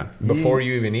 worth. Yeah. Before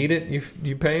you even eat it,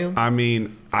 you pay him. I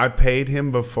mean, I paid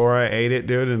him before I ate it,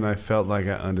 dude, and I felt like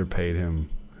I underpaid him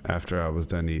after I was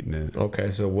done eating it. Okay,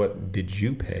 so what did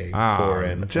you pay for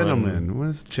an gentleman.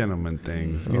 What's gentleman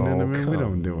things? You know what I mean? We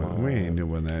don't do it. We ain't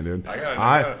doing that, dude.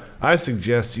 I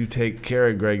suggest you take care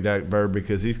of Greg.Bird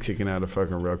because he's kicking out a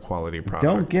fucking real quality product.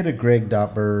 Don't get a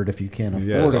Greg.Bird if you can't afford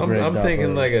Yeah. a So Greg. I'm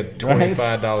thinking like a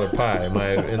 $25 pie. Am I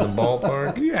in the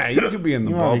ballpark? Yeah, you could be in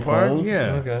the You might be ballpark. close.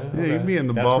 Yeah. Okay. Yeah, you'd be in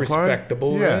the That's ballpark.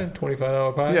 respectable, Yeah. right?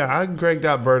 $25 pie. Yeah,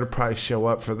 Greg.Bird would probably show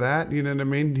up for that. You know what I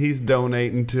mean? He's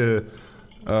donating to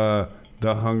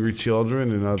the hungry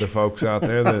children and other folks out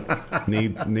there that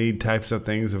need types of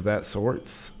things of that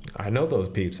sorts. I know those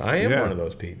peeps. I am one of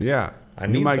those peeps. Yeah. I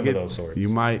need some of those sorts. You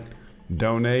might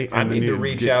donate. I need to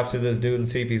reach out to this dude and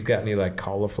see if he's got any like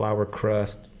cauliflower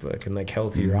crust, fucking like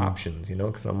healthier options, you know?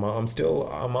 Because I'm off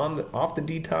the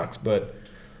detox, but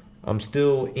I'm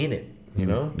still in it, you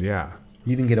know? Yeah.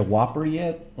 You didn't get a Whopper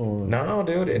yet, or No,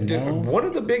 dude. No? One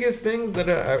of the biggest things that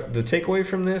the takeaway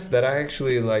from this that I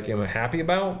actually like am happy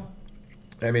about.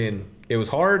 I mean, it was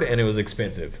hard and it was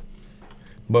expensive,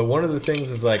 but one of the things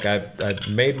is like I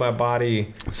made my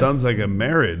body sounds like a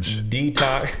marriage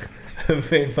detox.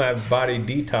 Made my body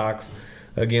detox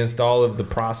against all of the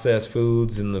processed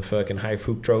foods and the fucking high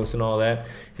fructose and all that.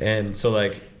 And so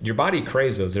like your body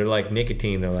craves those. They're like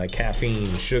nicotine, they're like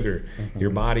caffeine, sugar. Your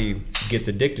body gets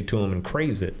addicted to them and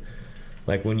craves it.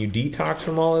 Like when you detox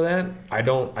from all of that,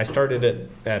 I started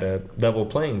at a level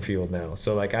playing field now.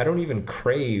 So like I don't even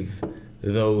crave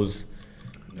those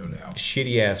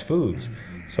shitty ass foods.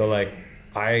 So like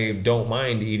I don't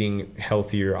mind eating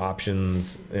healthier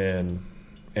options and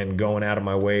going out of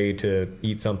my way to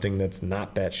eat something that's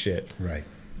not that shit. right?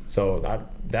 So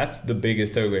that's the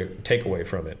biggest takeaway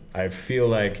from it. I feel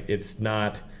like it's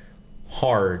not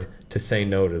hard to say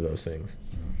no to those things.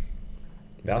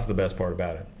 That's the best part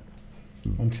about it.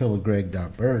 Until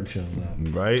Greg.Bird shows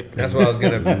up. right. That's what I was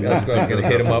gonna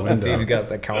hit him up and see if he got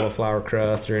the cauliflower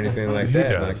crust or anything like He that.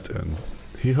 does, dude.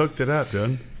 He hooked it up,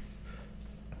 dude.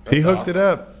 He hooked it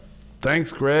up.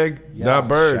 Thanks, Greg.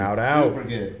 Bird. Shout out. Super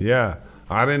good. Yeah.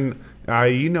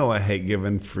 I hate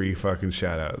giving free fucking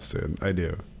shout outs, dude. I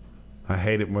do. I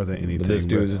hate it more than anything. But this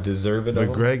dude's deserving But of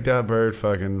them. Greg.Bird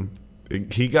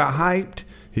he got hyped.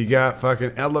 He got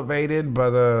fucking elevated by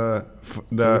the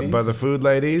food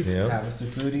ladies. Yeah. Harvester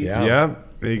Foodies. Yeah.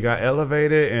 Yep. He got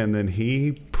elevated and then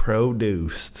he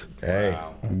produced. Hey,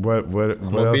 What I'm else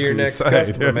gonna be your can you next say,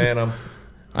 customer, dude? man.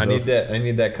 I need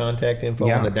that contact info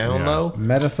on the down low.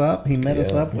 Met us up. He met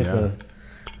us up with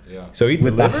So he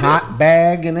the delivered hot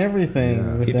bag and everything.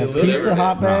 Yeah. With He the delivered pizza it?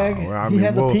 hot bag. No, I he mean,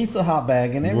 had the we'll- pizza hot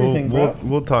bag and everything, bro.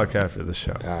 We'll talk after the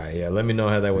show. All right, yeah. Let me know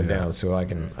how that went down so I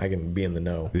can be in the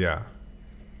know. Yeah.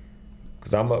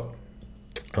 Cause I'm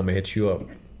gonna hit you up,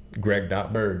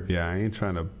 Greg.Bird. Yeah, I ain't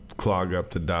trying to clog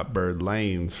up the .Bird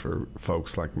lanes for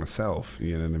folks like myself.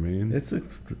 You know what I mean? It's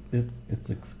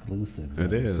exclusive.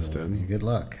 It though, is, so dude. Good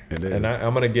luck. It is. And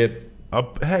I'm gonna get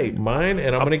Hey, mine,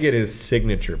 and I'm gonna get his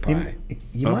signature pie.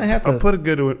 You might have to. I'll put a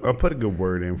good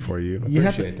word in for you. you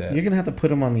have to. appreciate that. You're gonna have to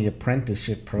put him on the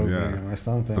apprenticeship program or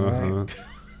something, right?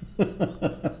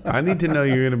 I need to know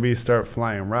you're gonna start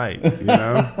flying right. You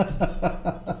know,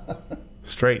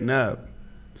 straighten up,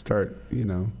 start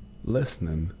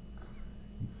listening.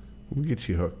 We'll get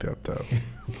you hooked up though.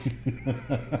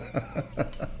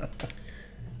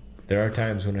 There are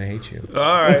times when I hate you.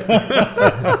 All right. The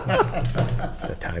time